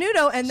obsessed with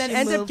Menudo, and then She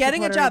ended up moved to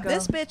getting a Puerto job. Rico.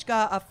 This bitch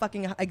got a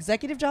fucking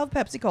executive job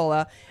at Pepsi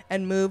Cola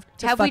and moved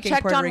to Have we fucking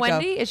checked Puerto on Rico.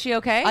 Wendy? Is she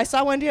okay? I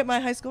saw Wendy at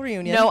my high school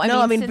reunion. No,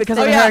 I mean because since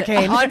of the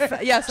then- hurricane.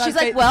 Yes, on She's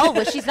like,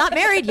 well, she's not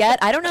married yet.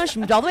 I don't know. She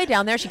moved all the way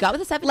down there. She got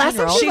with a Last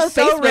time 17-year-old. she was She's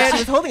so Facebook, rich. she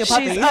was holding a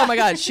puppy. Oh my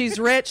god, she's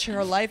rich.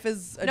 Her life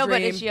is a No,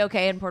 dream. but is she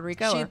okay in Puerto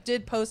Rico? She or-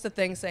 did post a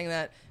thing saying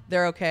that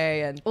they're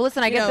okay. And Well,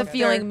 listen, I you get know, the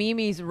feeling they're-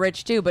 Mimi's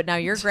rich too, but now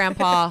your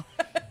grandpa's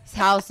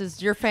house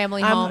is your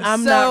family home.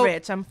 I'm So- not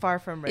rich. I'm far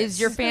from rich.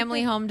 Is your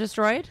family home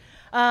destroyed?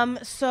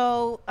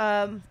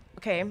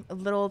 Okay, a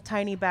little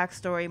tiny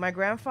backstory. My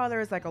grandfather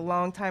is like a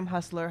longtime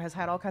hustler, has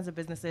had all kinds of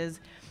businesses.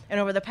 And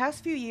over the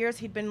past few years,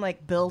 he'd been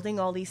like building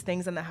all these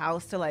things in the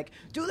house to like,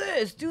 do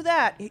this, do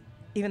that,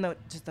 even though it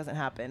just doesn't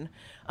happen.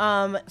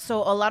 So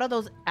a lot of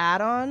those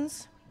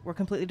add-ons were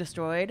completely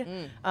destroyed.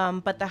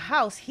 But the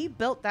house, he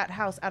built that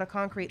house out of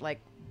concrete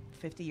like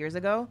 50 years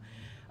ago.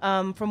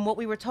 From what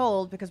we were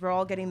told, because we're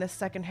all getting this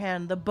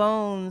secondhand, the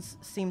bones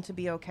seem to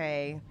be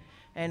okay.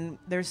 And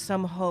there's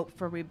some hope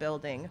for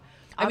rebuilding.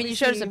 I mean, you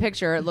showed us a Obviously-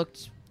 picture. It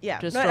looked Yeah,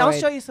 no, destroyed. and I'll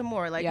show you some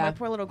more. Like Yeah. my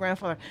poor little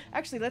grandfather.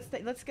 Actually,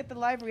 let's get the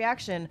live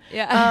reaction.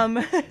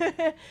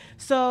 Yeah.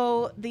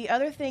 So the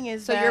other thing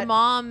is So that your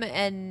mom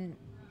and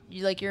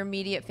like your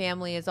immediate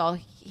family is all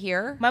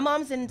here? my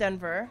mom's in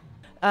Denver.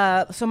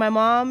 So my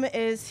mom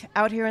is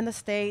out here in the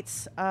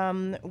States.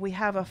 We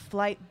have a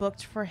flight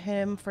booked for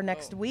him for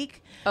next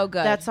week. Oh,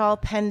 good. That's all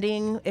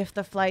pending if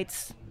the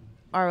flights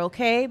are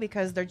okay,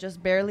 because they're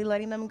just barely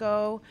letting them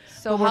go.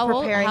 So But how we're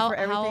old? preparing for How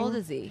everything. old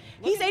is he?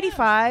 He's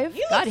 85.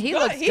 God, he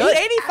looks He's good.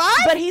 85.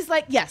 But he's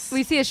like, yes.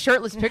 We see a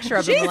shirtless picture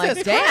of him. We're like,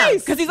 Jesus damn,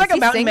 Christ. 'Cause he's like is a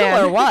mountain single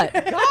man. or what?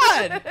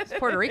 God, These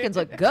Puerto Ricans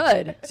look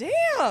good. damn.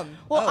 Well,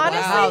 Oh, honestly,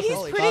 wow. he's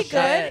Holy pretty shit.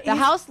 good. The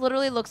house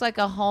literally looks like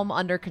a home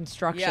under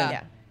construction.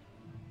 Yeah.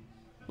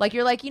 Like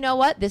you're like, you know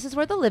what? This is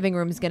where the living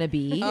room is going to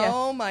be.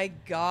 Oh my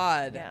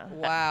god. Yeah.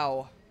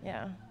 Wow.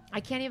 Yeah. I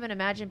can't even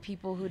imagine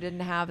people who didn't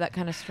have that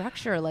kind of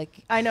structure.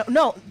 Like, I know.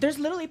 No, there's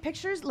literally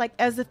pictures like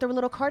as if they were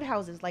little card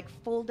houses, like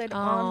folded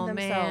on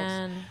themselves.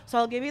 man. So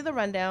I'll give you the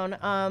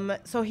rundown.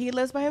 So he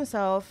lives by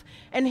himself,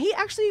 and he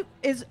actually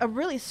is a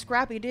really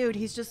scrappy dude.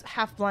 He's just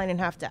half blind and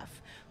half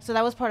deaf. So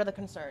that was part of the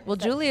concern. well,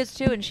 That- Julie is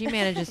too, and she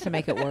manages to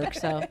make it work.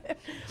 So,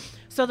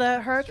 So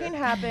the hurricane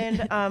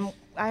happened.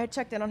 I had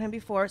checked in on him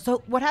before.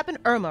 So what happened?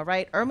 Irma,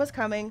 right? Irma's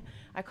coming.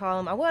 I call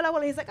him. I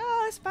will. He's like,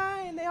 oh, it's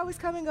fine. They always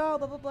come and go.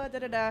 Blah blah blah. Da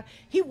da da.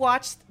 He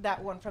watched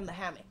that one from the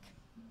hammock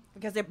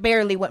because it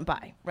barely went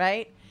by,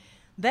 right?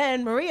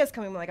 Then Maria's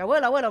coming. I'm like, I will.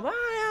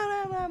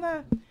 Blah, blah,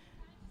 blah.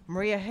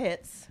 Maria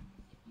hits.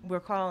 We're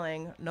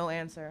calling. No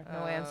answer.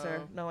 No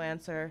answer. No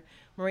answer.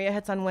 Maria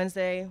hits on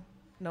Wednesday.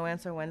 No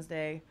answer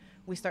Wednesday.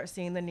 We start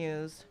seeing the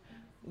news.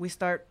 We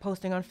start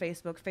posting on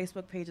Facebook.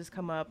 Facebook pages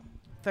come up.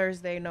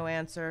 Thursday, no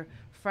answer.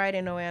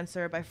 Friday, no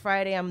answer. By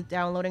Friday, I'm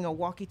downloading a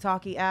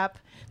walkie-talkie app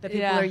that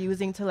people Yeah. are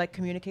using to like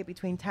communicate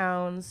between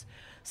towns.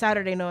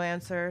 Saturday, no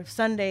answer.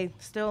 Sunday,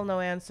 still no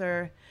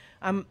answer.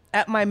 I'm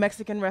at my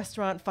Mexican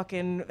restaurant,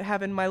 fucking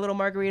having my little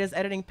margaritas,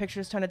 editing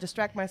pictures, trying to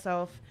distract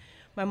myself.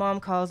 My mom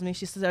calls me.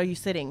 She says, "Are you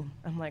sitting?"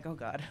 I'm like, "Oh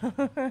God."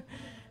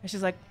 And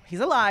she's like, "He's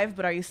alive,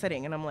 but are you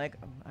sitting?" And I'm like,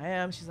 "I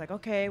am." She's like,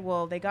 "Okay,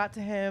 well, they got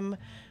to him.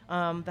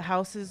 The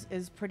house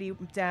is pretty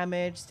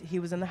damaged. He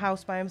was in the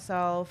house by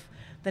himself.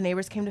 The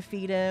neighbors came to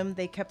feed him.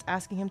 They kept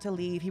asking him to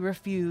leave. He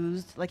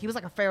refused. Like, he was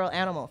like a feral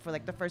animal for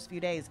like the first few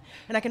days.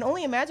 And I can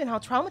only imagine how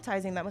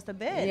traumatizing that must have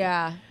been.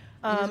 Yeah.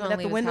 That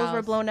the windows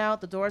were blown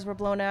out, the doors were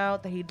blown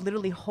out, that he'd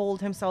literally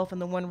hold himself in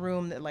the one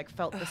room that like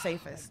felt the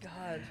safest.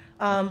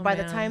 God. By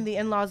the time the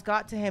in-laws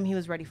got to him, he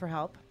was ready for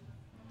help.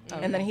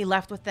 And then he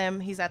left with them.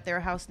 He's at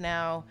their house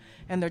now,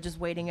 and they're just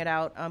waiting it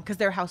out because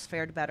their house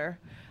fared better.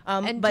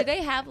 And but do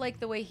they have like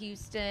the way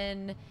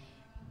Houston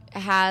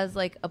has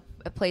like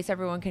a place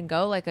everyone can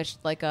go, like a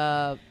like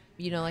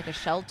a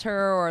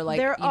shelter or like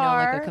There like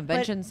are, a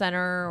convention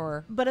center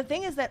or? But the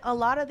thing is that a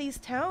lot of these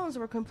towns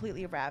were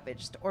completely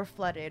ravaged or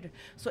flooded.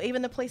 So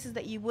even the places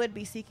that you would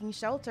be seeking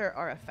shelter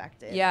are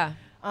affected. Yeah.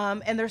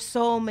 And there's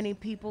so many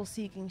people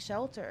seeking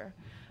shelter.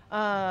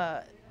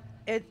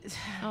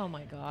 Oh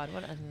my God,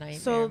 what a nightmare.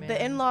 So man.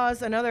 the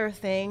in-laws, another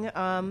thing,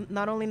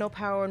 not only no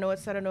power, no et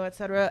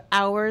cetera,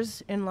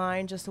 hours in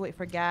line just to wait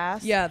for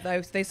gas. Yeah,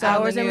 they saw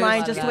Hours in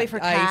line just to wait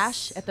for ice.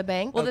 cash at the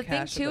bank. Well, the thing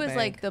cash at too the is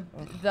like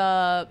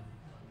bank.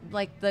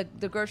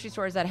 the grocery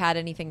stores that had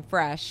anything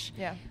fresh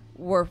Yeah.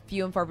 were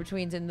few and far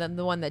between, and then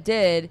the one that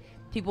did,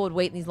 people would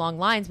wait in these long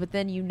lines, but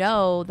then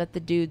that the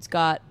dude's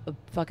got a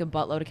fucking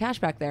buttload of cash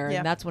back there, Yeah.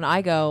 and that's when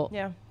I go,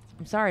 Yeah.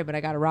 I'm sorry, but I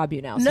gotta rob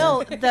you now.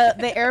 No, sir."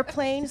 the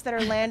airplanes that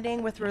are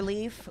landing with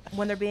relief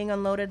when they're being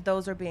unloaded,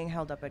 those are being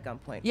held up at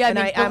gunpoint. Yeah, I and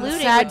mean, I'm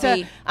ballooning sad would to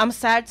be- I'm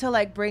sad to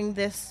like bring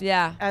this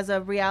Yeah. as a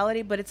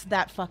reality, but it's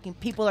that fucking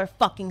people are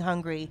fucking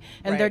hungry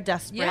and Right. they're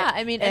desperate. Yeah,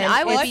 I mean, and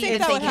I would Well, I be think in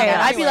that would thinking happen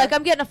that. I'd be anywhere. like,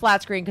 I'm getting a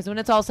flat screen because when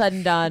it's all said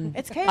and done,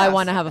 It's I chaos.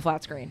 want to have a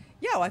flat screen.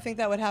 Yeah, well, I think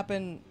that would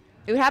happen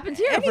It happens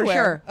here anywhere. for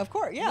sure. Of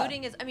course, yeah.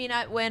 Looting is. I mean,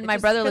 when It my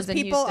just- brother 'cause lived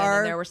in people Houston, are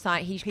and there were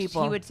signs. He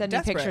people would send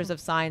desperate. me pictures of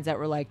signs that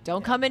were like,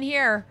 "Don't come in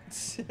here,"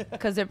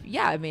 because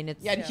I mean,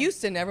 it's Yeah, in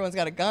Houston, everyone's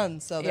got a gun,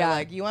 so they're Yeah.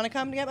 like, "You want to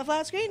come to get my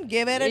flat screen?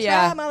 Give it a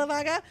Yeah. try,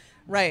 motherfucker!"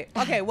 Right?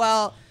 Okay.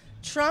 Well,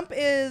 Trump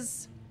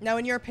is now,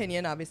 in your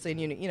opinion, obviously, and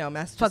you know,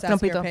 Master Fuck just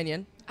asking your Trumpito.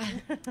 opinion,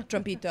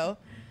 Trumpito.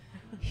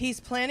 He's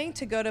planning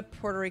to go to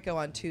Puerto Rico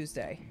on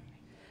Tuesday.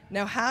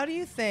 Now, how do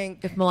you think?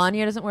 If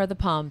Melania doesn't wear the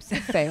pumps,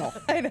 fail.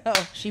 I know.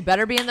 She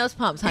better be in those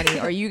pumps, honey.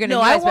 Or are you gonna? No,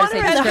 you I guys better want say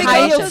her in the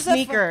discrimination. high heel Joseph-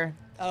 sneaker.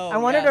 Oh, I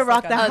want her yes, to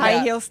rock like the a- high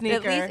yeah. heel At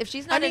sneaker. least if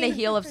she's not I in a mean-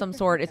 heel of some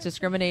sort, it's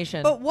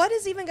discrimination. But what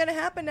is even going to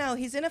happen now?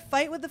 He's in a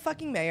fight with the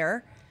fucking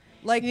mayor.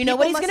 Like, You know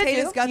what people he's must gonna hate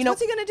do? his guts. You know-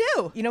 What's he going to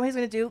do? You know what he's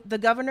going to do? The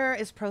governor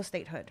is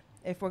pro-statehood.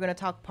 If we're going to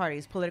talk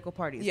parties, political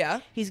parties. Yeah.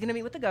 He's going to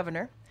meet with the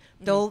governor.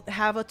 They'll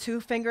have a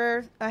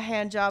two-finger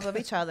hand job of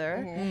each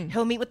other.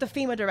 He'll meet with the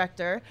FEMA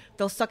director.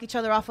 They'll suck each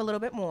other off a little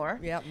bit more.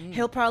 Yep.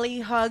 He'll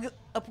probably hug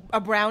a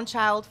brown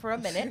child for a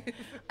minute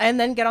and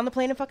then get on the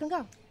plane and fucking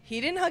go. He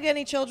didn't hug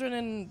any children,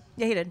 and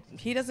Yeah, he did.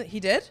 he doesn't. He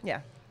did.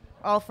 Yeah.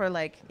 All for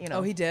like,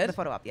 Oh, he did. the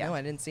photo op. Yeah. No,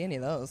 I didn't see any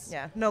of those.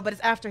 Yeah. No, but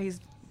it's after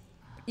he's,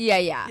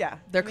 yeah.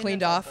 They're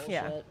cleaned off.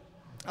 yeah.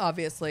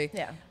 Obviously.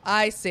 Yeah.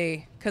 I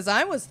see. Because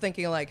I was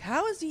thinking, like,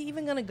 how is he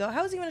even going to go?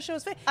 How is he going to show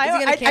his face? Is I- he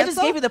going I- I to just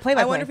cancel? gave you the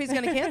play-by-play. I wonder if he's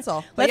going to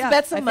cancel. But Let's yeah,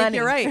 bet some I think money.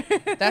 you're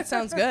right. That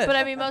sounds good. But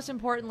I mean, most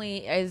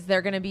importantly, is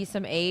there going to be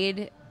some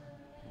aid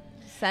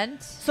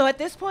sent? So at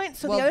this point,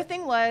 Well, the other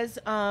thing was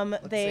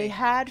they see.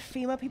 had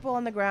FEMA people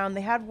on the ground,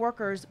 they had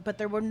workers, but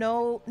there were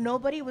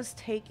nobody was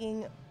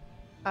taking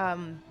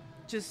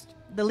just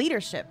the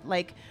leadership.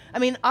 Like, I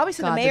mean,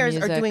 obviously God, the the mayors are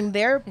music. doing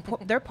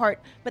their part,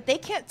 but they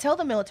can't tell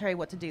the military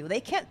what to do. They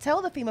can't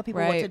tell the FEMA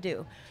people what Right. to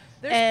do.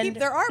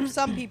 there are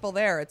some people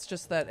there. It's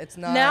just that it's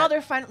not. Now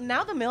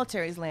now the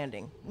military's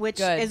landing, which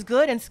Good. is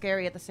good and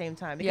scary at the same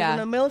time. Because Yeah. when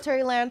the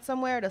military lands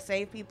somewhere to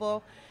save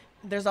people,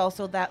 there's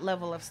also that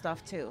level of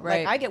stuff too.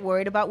 Right. Like I get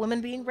worried about women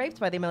being raped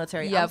by the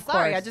military. Yeah, I'm of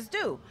sorry, I course. just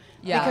do.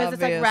 Yeah. Because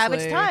it's like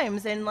ravaged Obviously.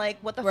 times and like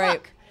what the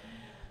Right. fuck.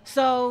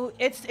 So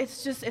it's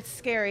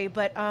scary,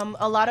 but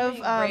a lot of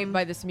Raped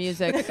by this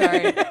music.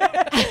 Sorry.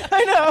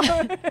 I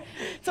know.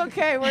 It's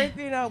okay.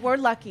 We're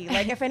lucky.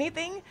 Like if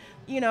anything,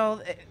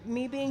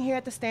 me being here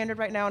at the Standard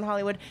right now in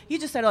Hollywood, you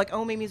just said like,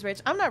 oh, Mimi's rich.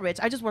 I'm not rich.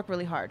 I just work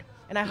really hard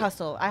and I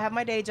hustle. I have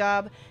my day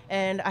job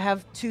and I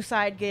have 2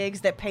 side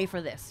gigs that pay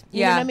for this.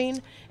 You know Yeah. what I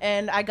mean?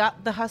 And I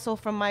got the hustle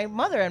from my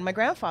mother and my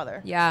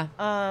grandfather. Yeah.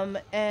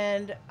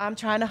 And I'm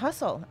trying to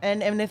hustle.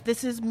 And if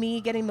this is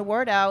me getting the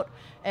word out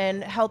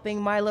and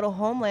helping my little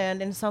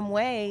homeland in some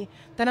way,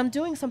 then I'm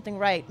doing something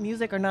right,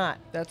 music or not.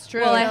 That's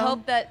true. Well, I know?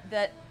 hope that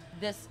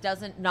this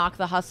doesn't knock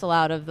the hustle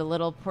out of the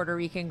little Puerto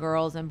Rican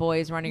girls and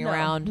boys running No,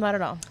 around. not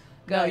at all.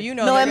 No, you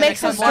know. No, they're it gonna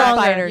makes us come back.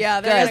 stronger.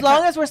 Yeah, Good. As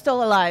long as we're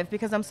still alive,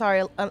 because I'm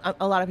sorry,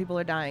 a lot of people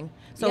are dying.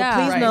 So Yeah,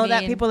 please right. know I that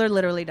mean- people are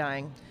literally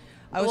dying.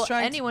 I was Well,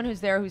 trying. anyone who's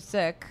there who's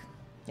sick,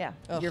 Yeah.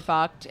 Ugh. you're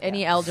fucked.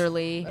 Any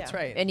elderly. That's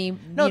right. Any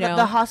No, you know.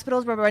 the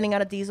hospitals were running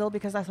out of diesel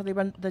because that's how they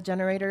run the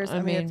generators. I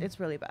I mean, mean- it's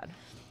really bad.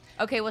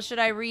 Okay, well, should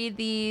I read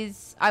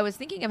these? I was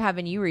thinking of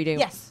having you read it.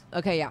 Yes.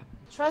 Okay, yeah.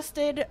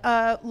 Trusted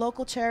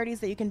local charities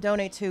that you can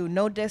donate to.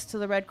 No diss to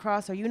the Red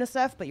Cross or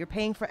UNICEF, but you're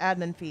paying for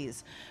admin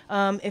fees.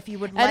 If you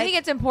would like... I think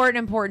it's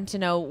important to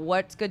know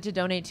what's good to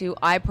donate to.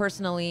 I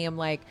personally am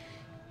like,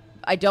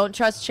 I don't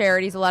trust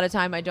charities a lot of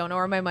time. I don't know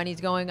where my money's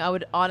going. I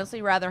would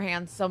honestly rather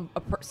hand some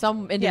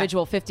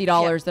individual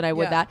 $50 than I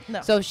would that.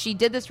 No. So she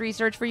did this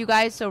research for you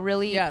guys. So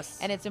really, Yes.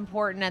 and it's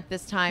important at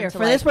this time. Here, to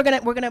for this, we're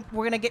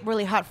gonna get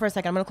really hot for a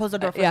second. I'm gonna close the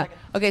door for a second.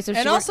 Okay. So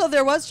And also,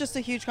 there was just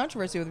a huge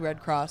controversy with Red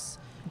Cross.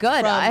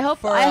 good. I hope.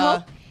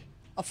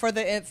 For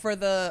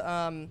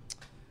the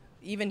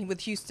even with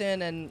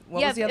Houston and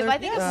what Yeah, was the other? if I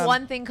think if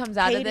one thing comes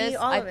out of Haiti, this,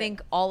 all I of it.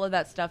 think all of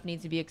that stuff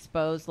needs to be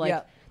exposed. Like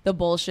Yeah. the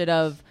bullshit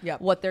of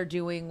Yep. what they're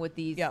doing with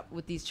these Yep.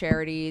 with these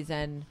charities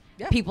and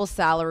Yeah. people's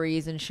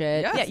salaries and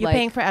shit. Yeah. Yeah, you're Like,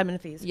 paying for admin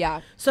fees.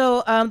 Yeah.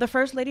 So the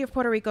First Lady of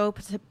Puerto Rico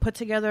put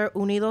together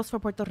Unidos for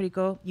Puerto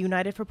Rico,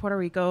 United for Puerto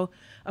Rico.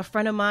 A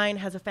friend of mine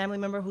has a family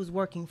member who's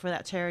working for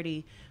that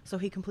charity, so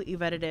he completely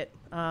vetted it.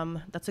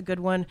 That's a good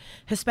one.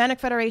 Hispanic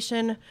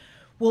Federation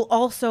will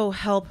also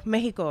help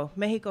Mexico.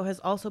 Mexico has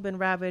also been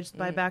ravaged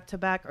by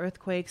back-to-back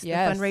earthquakes.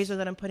 Yes. The fundraiser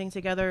that I'm putting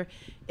together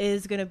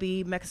is going to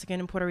be Mexican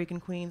and Puerto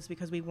Rican queens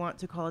because we want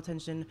to call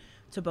attention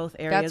to both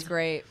areas. That's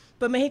great.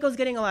 But Mexico's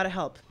getting a lot of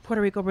help.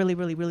 Puerto Rico really,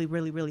 really, really,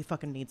 really, really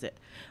fucking needs it.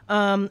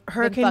 Hurricane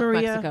Fuck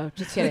Maria. Mexico.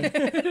 Just kidding.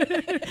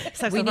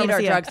 Sex We and need our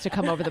Pharmacia. drugs to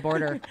come over the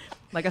border.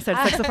 Like I said,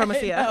 Sex and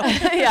Pharmacia.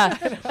 Yeah.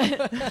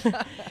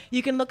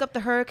 You can look up the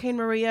Hurricane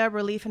Maria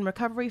Relief and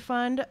Recovery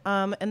Fund.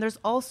 And there's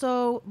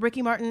also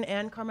Ricky Martin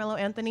and Carmelo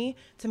Anthony.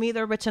 To me,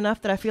 they're rich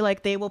enough that I feel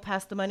like they will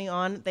pass the money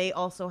on. They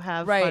also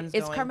have Right. funds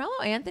Is going.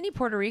 Carmelo Anthony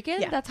Puerto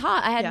Rican? Yeah. That's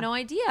hot. I had Yeah. no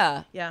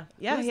idea. Yeah.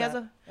 Yeah, Who he is has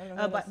that? I don't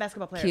know a who that is.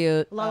 basketball player.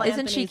 Cute. Lala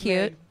Isn't she Anthony's cute?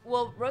 married.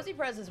 Well, Rosie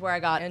Perez is where I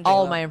got And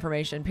all J-Lo. my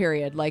information,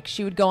 period. Like,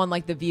 she would go on,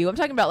 like, The View. I'm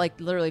talking about, like,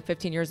 literally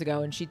 15 years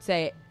ago, and she'd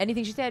say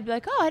anything she'd say, I'd be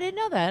like, oh, I didn't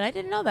know that. I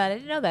didn't know that. I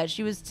didn't know that.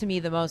 She was, to me,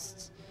 the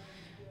most...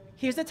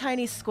 Here's a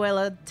tiny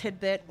squela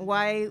tidbit.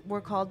 Why we're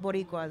called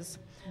Boricuas.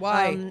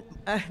 Why? Good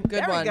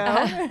there one. We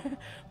go.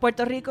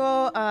 Puerto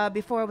Rico,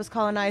 before it was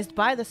colonized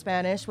by the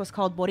Spanish, was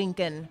called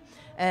Borinquen.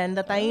 And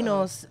the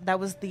Tainos, that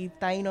was the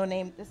Taino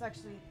name. This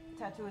actually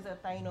tattoo is a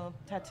Taino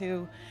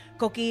tattoo.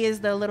 Coqui is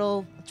the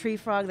little tree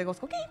frog that goes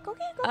coqui, coqui,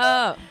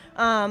 coqui.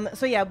 Oh.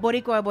 So yeah,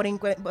 Boricua,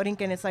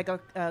 Borinquen, it's like a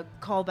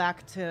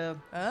callback to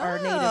our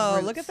native Oh,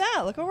 roots. look at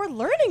that! Look what we're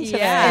learning today.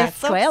 Yeah. It's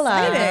so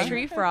Escuela. exciting.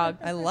 Tree frog.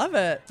 I love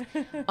it.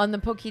 On the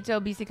Poquito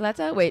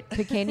Bicicleta? Wait,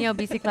 Pequeño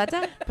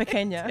Bicicleta?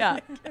 Pequeña. Yeah.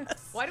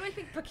 Why do I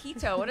think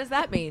Poquito? What does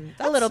that mean?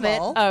 A little bit.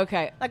 small. Oh,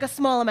 okay. Like a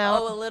small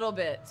amount. Oh, a little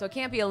bit. So it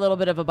can't be a little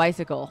bit of a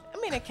bicycle. I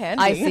mean, it can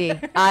I be. see.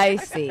 I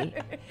see.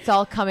 It's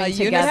all coming A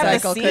together.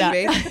 unicycle seat. could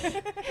be. Yeah,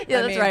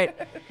 I that's mean, right.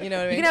 You know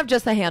what I You mean? can have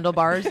just the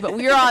handlebars, but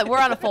we're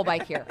on a full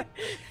bike here.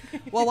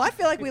 Well, I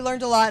feel like we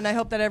learned a lot, and I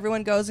hope that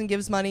everyone goes and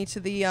gives money to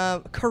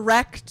the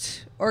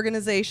correct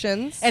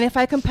organizations. And if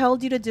I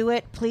compelled you to do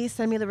it, please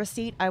send me the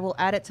receipt. I will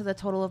add it to the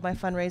total of my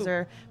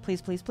fundraiser. Please,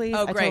 please, please.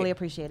 Oh, I great. totally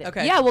appreciate it.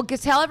 Okay. Yeah, well,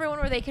 tell everyone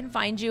where they can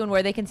find you and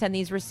where they can send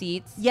these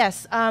receipts.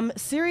 Yes,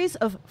 series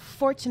of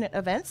fortunate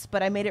events,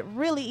 but I made it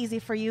really easy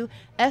for you.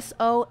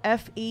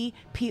 SOFEPOD.com,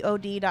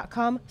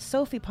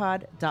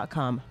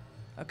 sophiepod.com.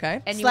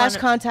 Okay. And you / wanna-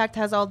 contact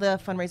has all the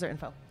fundraiser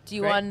info. Do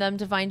you Great. want them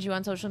to find you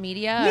on social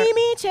media?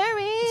 Mimi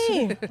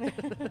Cherry.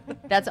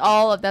 That's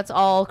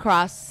all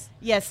cross.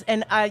 Yes,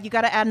 and you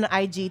got to add an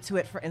IG to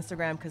it for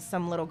Instagram because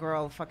some little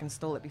girl fucking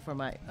stole it before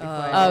I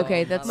Oh,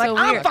 okay, that's like, so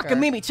I'm weird. fucking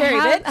Mimi Cherry,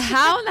 How, bitch.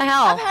 how in the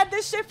hell? I've had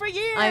this shit for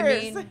years. I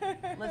mean,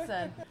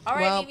 listen. All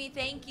right, Well, Mimi,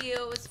 thank you.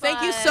 It was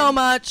Thank you fun. so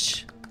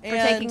much For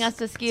taking us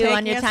to skew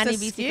on your tiny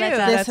bicicleta. this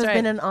That's has right.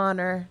 been an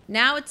honor.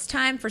 Now it's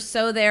time for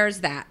So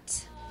There's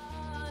That.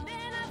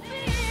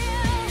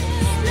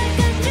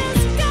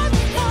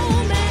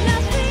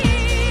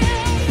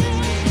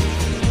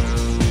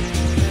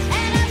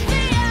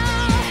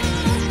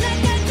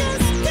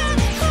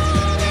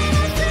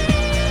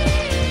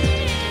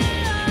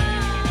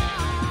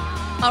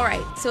 All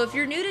right, so if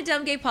you're new to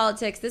Dumb Gay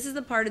Politics, this is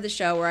the part of the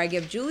show where I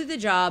give Julie the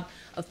job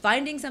of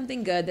finding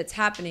something good that's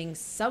happening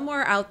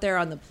somewhere out there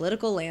on the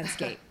political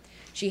landscape.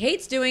 She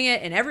hates doing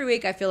it, and every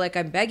week I feel like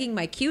I'm begging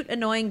my cute,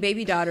 annoying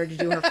baby daughter to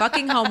do her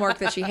fucking homework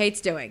that she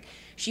hates doing.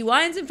 She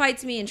whines and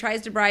fights me and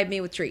tries to bribe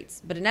me with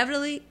treats, but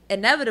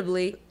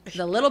inevitably,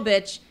 the little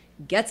bitch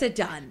gets it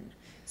done.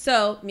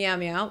 So, Meow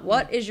Meow,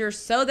 what is your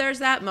So There's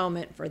That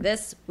moment for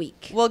this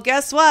week? Well,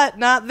 guess what?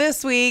 Not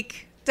this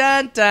week.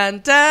 Dun, dun,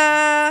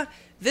 dun.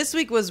 This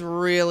week was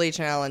really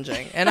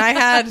challenging. And I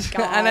had,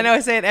 and I know I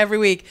say it every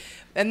week,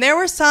 and there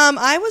were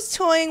I was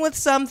toying with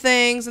some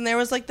things, and there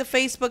was like the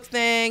Facebook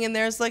thing, and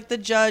there's like the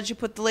judge who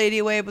put the lady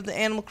away with the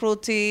animal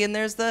cruelty, and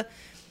there's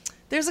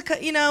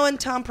and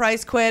Tom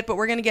Price quit, but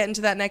we're going to get into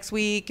that next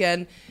week,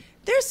 and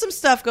there's some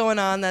stuff going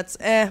on that's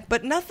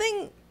but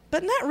nothing,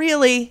 but not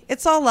really.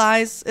 It's all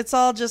lies. It's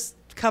all just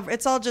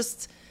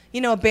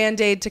a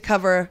Band-Aid to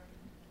cover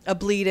a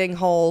bleeding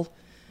hole.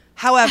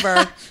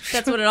 However,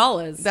 That's what it all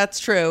is. that's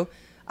true.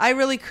 I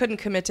really couldn't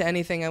commit to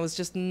anything. I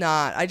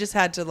just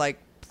had to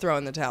throw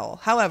in the towel.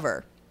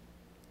 However,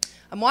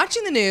 I'm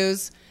watching the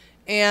news,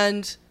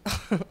 and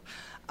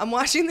I'm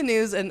watching the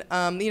news, and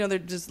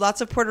there's just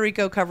lots of Puerto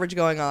Rico coverage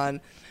going on,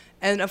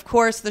 and of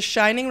course, the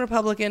shining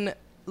Republican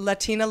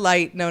Latina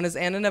light known as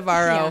Ana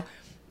Navarro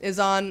is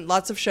on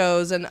lots of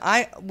shows, and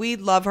we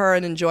love her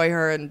and enjoy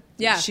her, and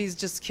she's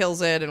just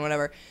kills it and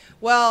whatever.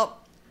 Well,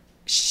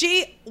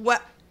 she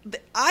lost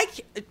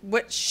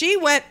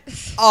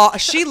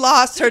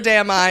her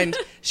damn mind.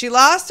 She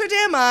lost her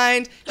damn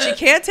mind. She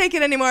can't take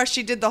it anymore.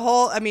 She did the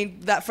whole,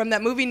 that from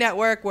that movie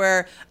Network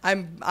where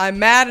I'm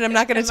mad and I'm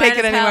not going to take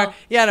it anymore. Hell.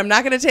 Yeah, and I'm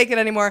not going to take it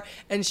anymore.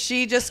 And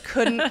she just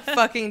couldn't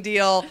fucking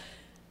deal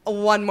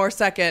one more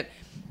second.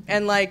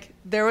 And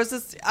there was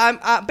this,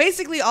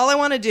 basically all I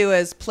want to do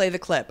is play the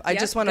clip. I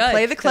just want to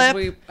play the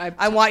clip.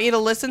 I want you to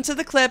listen to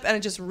the clip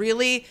and just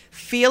really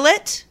feel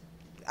it.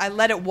 I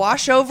let it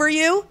wash over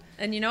you.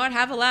 And you know what?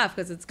 Have a laugh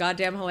because it's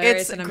goddamn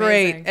hilarious and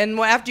great. amazing. And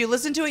after you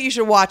listen to it, you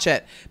should watch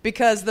it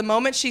because the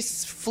moment she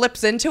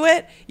flips into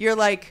it, you're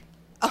like,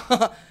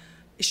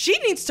 she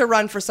needs to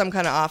run for some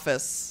kind of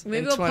office. Maybe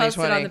in we'll 2020. post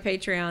it on the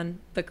Patreon.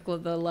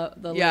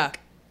 The link.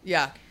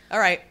 Yeah. All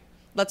right.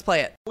 Let's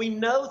play it. We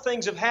know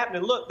things have happened.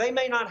 And look, they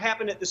may not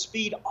happen at the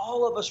speed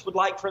all of us would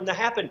like for them to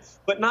happen,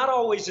 but not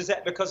always is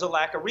that because of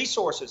lack of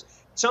resources.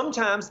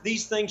 Sometimes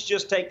these things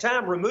just take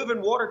time.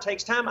 Removing water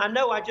takes time. I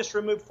know I just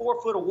removed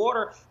 4 foot of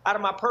water out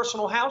of my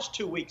personal house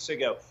 2 weeks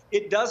ago.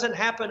 It doesn't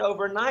happen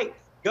overnight.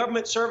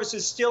 Government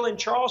services still in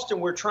Charleston.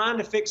 We're trying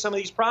to fix some of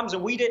these problems,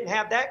 and we didn't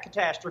have that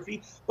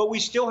catastrophe, but we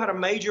still had a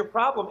major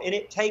problem, and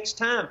it takes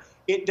time.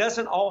 It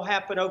doesn't all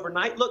happen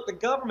overnight. Look, the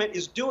government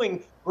is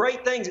doing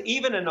great things.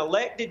 Even an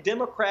elected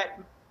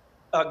Democrat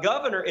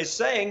governor is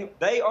saying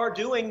they are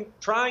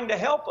trying to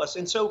help us.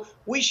 And so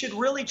we should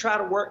really try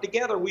to work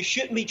together. We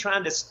shouldn't be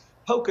trying to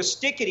poke a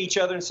stick at each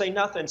other and say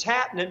nothing's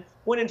happening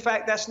when, in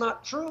fact, that's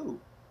not true.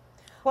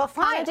 Well,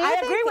 fine.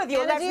 I agree with you.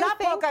 Anna, Let's not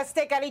poke a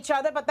stick at each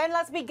other, but then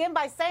let's begin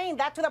by saying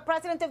that to the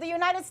President of the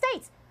United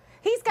States.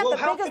 He's got the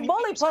biggest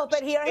bully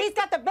pulpit here. He's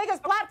got the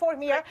biggest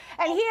platform here.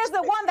 And he is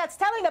the one that's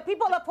telling the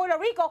people of Puerto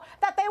Rico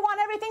that they want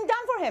everything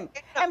done for him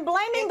and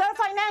blaming their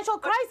financial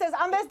crisis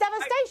on this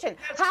devastation.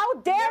 How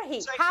dare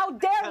he? How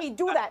dare he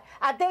do that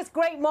at this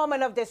great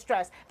moment of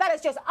distress? That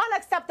is just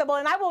unacceptable.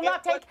 And I will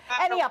not take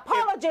any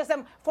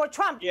apologism for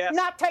Trump.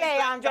 Not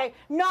today, Andre.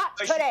 Not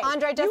today.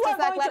 Andre, just you a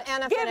sec. Let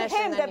Anna give finish.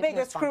 him the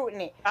biggest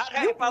scrutiny.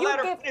 If I let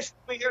her finish,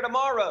 we'll be here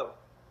tomorrow.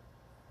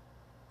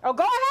 Oh,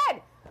 go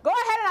ahead. Go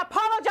ahead and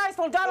apologize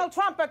for Donald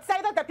Trump, but say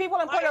that the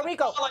people in Puerto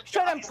Rico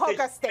shouldn't poke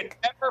a stick.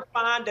 Never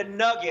find a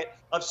nugget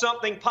of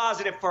something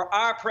positive for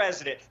our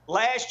president.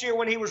 Last year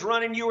when he was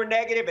running, you were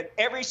negative, and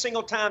every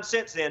single time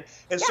since then.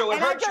 And so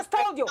I just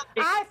told you,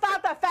 I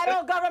thought the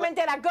federal government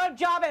did a good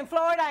job in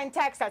Florida and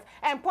Texas,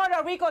 and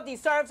Puerto Rico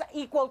deserves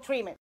equal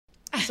treatment.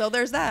 So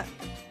there's that.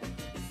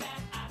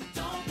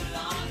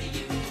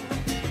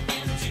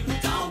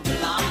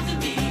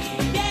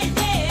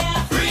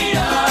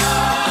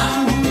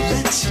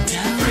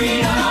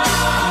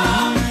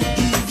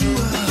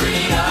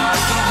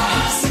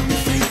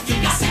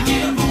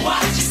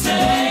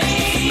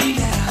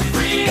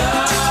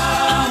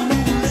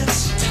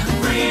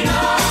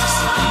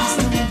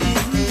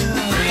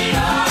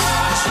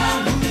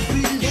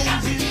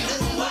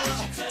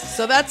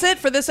 So that's it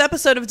for this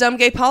episode of Dumb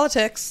Gay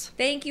Politics.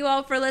 Thank you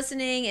all for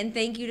listening, and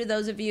thank you to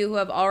those of you who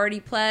have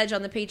already pledged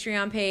on the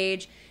Patreon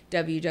page,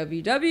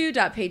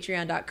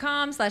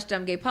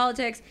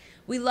 www.patreon.com/dumbgaypolitics.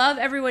 We love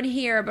everyone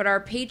here, but our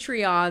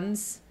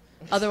Patreons,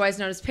 otherwise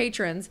known as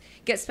patrons,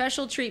 get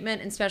special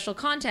treatment and special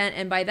content,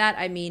 and by that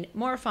I mean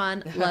more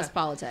fun, less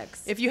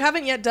politics. If you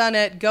haven't yet done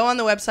it, go on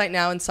the website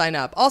now and sign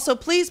up. Also,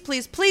 please,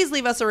 please, please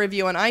leave us a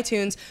review on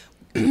iTunes.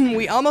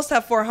 We almost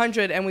have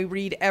 400, and we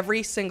read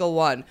every single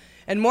one.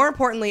 And more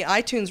importantly,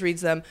 iTunes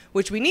reads them,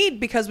 which we need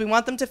because we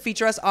want them to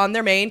feature us on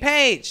their main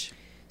page.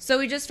 So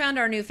we just found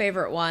our new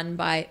favorite one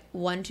by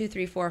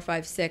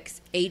 12345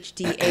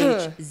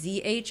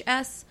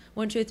 HDHZHS.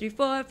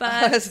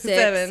 12345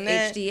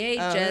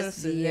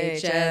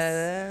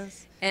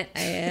 HDHS and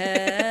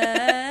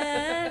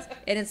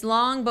it's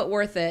long but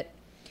worth it.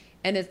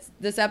 And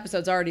this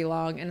episode's already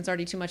long and it's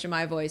already too much of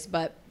my voice.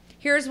 But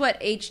here's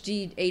what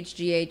HGHS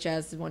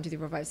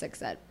 123456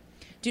 said.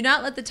 Do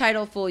not let the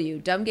title fool you.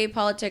 Dumb Gay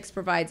Politics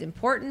provides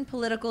important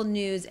political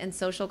news and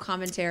social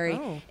commentary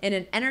in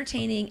an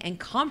entertaining and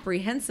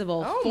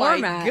comprehensible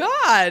format. Oh, my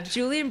God.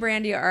 Julie and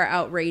Brandy are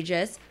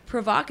outrageous,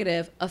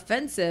 provocative,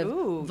 offensive,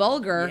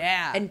 vulgar,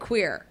 and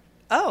queer.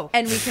 Oh.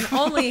 And we can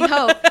only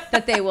hope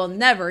that they will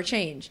never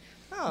change.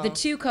 The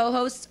two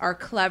co-hosts are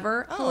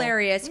clever,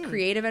 hilarious,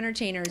 creative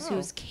entertainers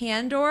whose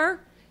candor,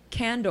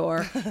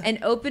 and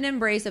open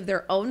embrace of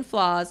their own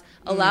flaws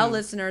allow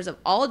listeners of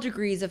all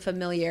degrees of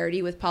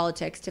familiarity with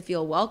politics to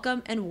feel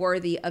welcome and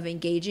worthy of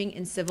engaging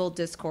in civil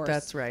discourse.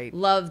 That's right.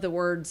 Love the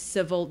word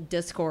civil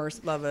discourse.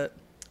 Love it.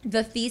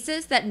 The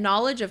thesis that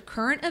knowledge of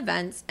current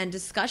events and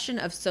discussion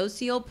of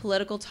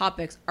socio-political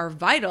topics are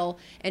vital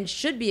and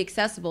should be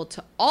accessible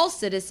to all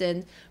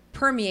citizens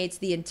permeates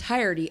the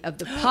entirety of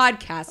the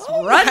podcast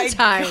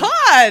runtime. Oh,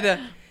 my God.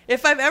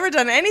 If I've ever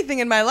done anything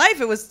in my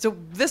life, it was to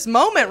this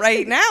moment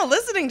right now,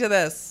 listening to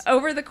this.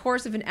 Over the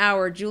course of an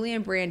hour, Julie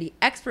and Brandy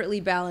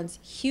expertly balance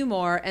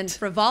humor and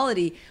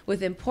frivolity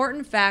with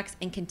important facts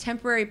and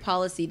contemporary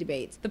policy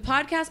debates. The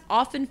podcast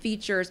often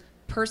features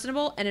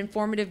personable and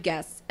informative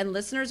guests, and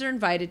listeners are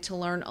invited to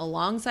learn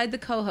alongside the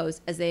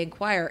co-hosts as they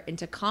inquire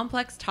into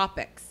complex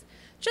topics.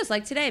 Just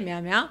like today, meow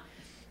meow.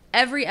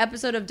 Every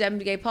episode of Dem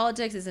Gay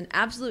Politics is an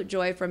absolute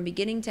joy from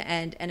beginning to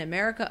end, and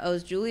America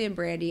owes Julie and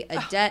Brandy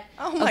a debt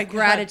of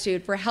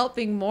gratitude for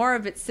helping more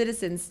of its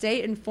citizens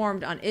stay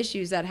informed on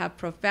issues that have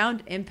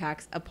profound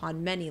impacts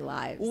upon many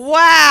lives.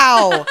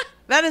 Wow.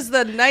 That's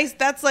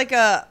like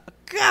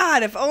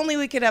God, if only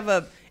we could have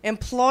a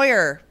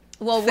employer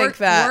think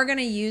that. We're going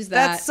to use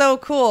that. That's so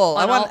cool.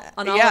 On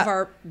all of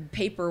our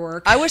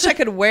paperwork. I wish I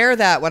could wear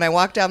that when I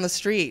walk down the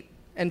street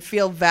and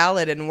feel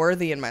valid and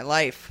worthy in my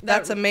life.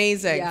 That's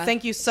amazing. Yeah.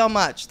 Thank you so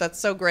much. That's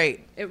so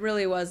great. It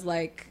really was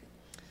like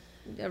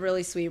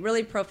really sweet,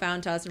 really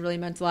profound to us, and really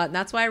meant a lot. And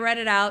that's why I read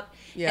it out.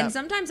 Yeah. And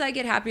sometimes I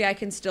get happy I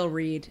can still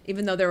read,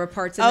 even though there were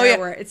parts in there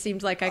where it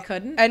seemed like I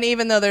couldn't. And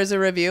even though there's a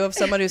review of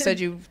someone who said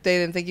they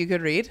didn't think you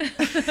could read.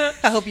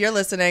 I hope you're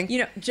listening.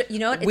 You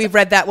know what? We've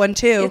read that one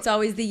too. It's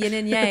always the yin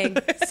and yang.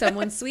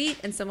 Someone sweet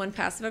and someone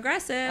passive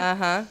aggressive.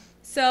 Uh-huh.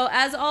 So,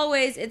 as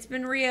always, it's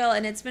been real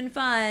and it's been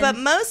fun. But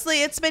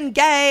mostly it's been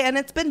gay and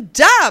it's been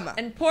dumb.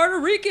 And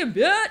Puerto Rican,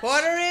 bitch.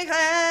 Puerto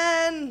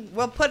Rican.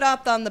 We'll put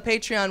up on the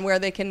Patreon where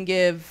they can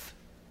give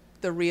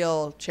the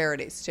real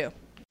charities, too.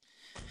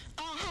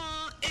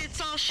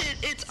 It's all shit,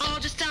 it's all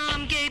just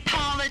dumb gay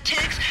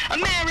politics.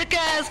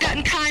 America's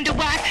gotten kind of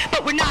whack,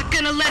 but we're not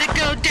gonna let it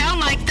go down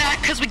like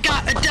that, cause we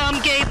got a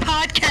dumb gay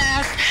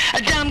podcast,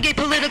 a dumb gay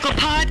political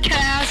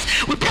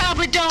podcast. We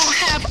probably don't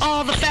have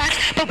all the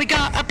facts, but we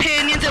got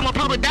opinions and we'll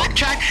probably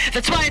backtrack.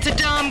 That's why it's a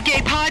dumb gay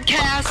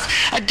podcast,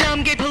 a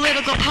dumb gay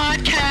political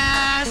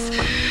podcast.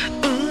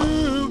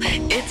 Ooh,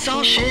 it's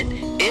all shit,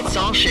 it's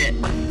all shit.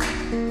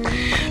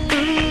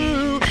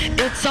 Ooh,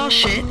 it's all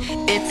shit,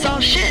 it's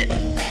all shit.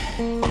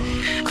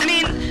 I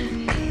mean,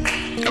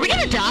 are we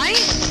gonna die?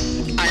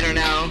 I don't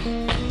know.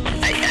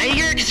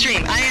 You're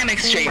extreme. I am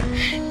extreme.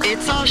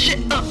 It's all shit.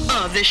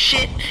 This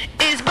shit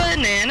is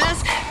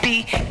bananas.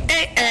 B-A-N-A-N-A-S.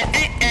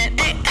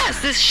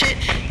 This shit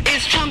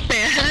is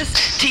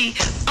Trumpanas.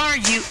 T-R-U-M-P-A-N-A-N-A-S.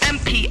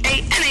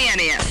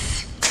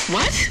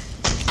 What?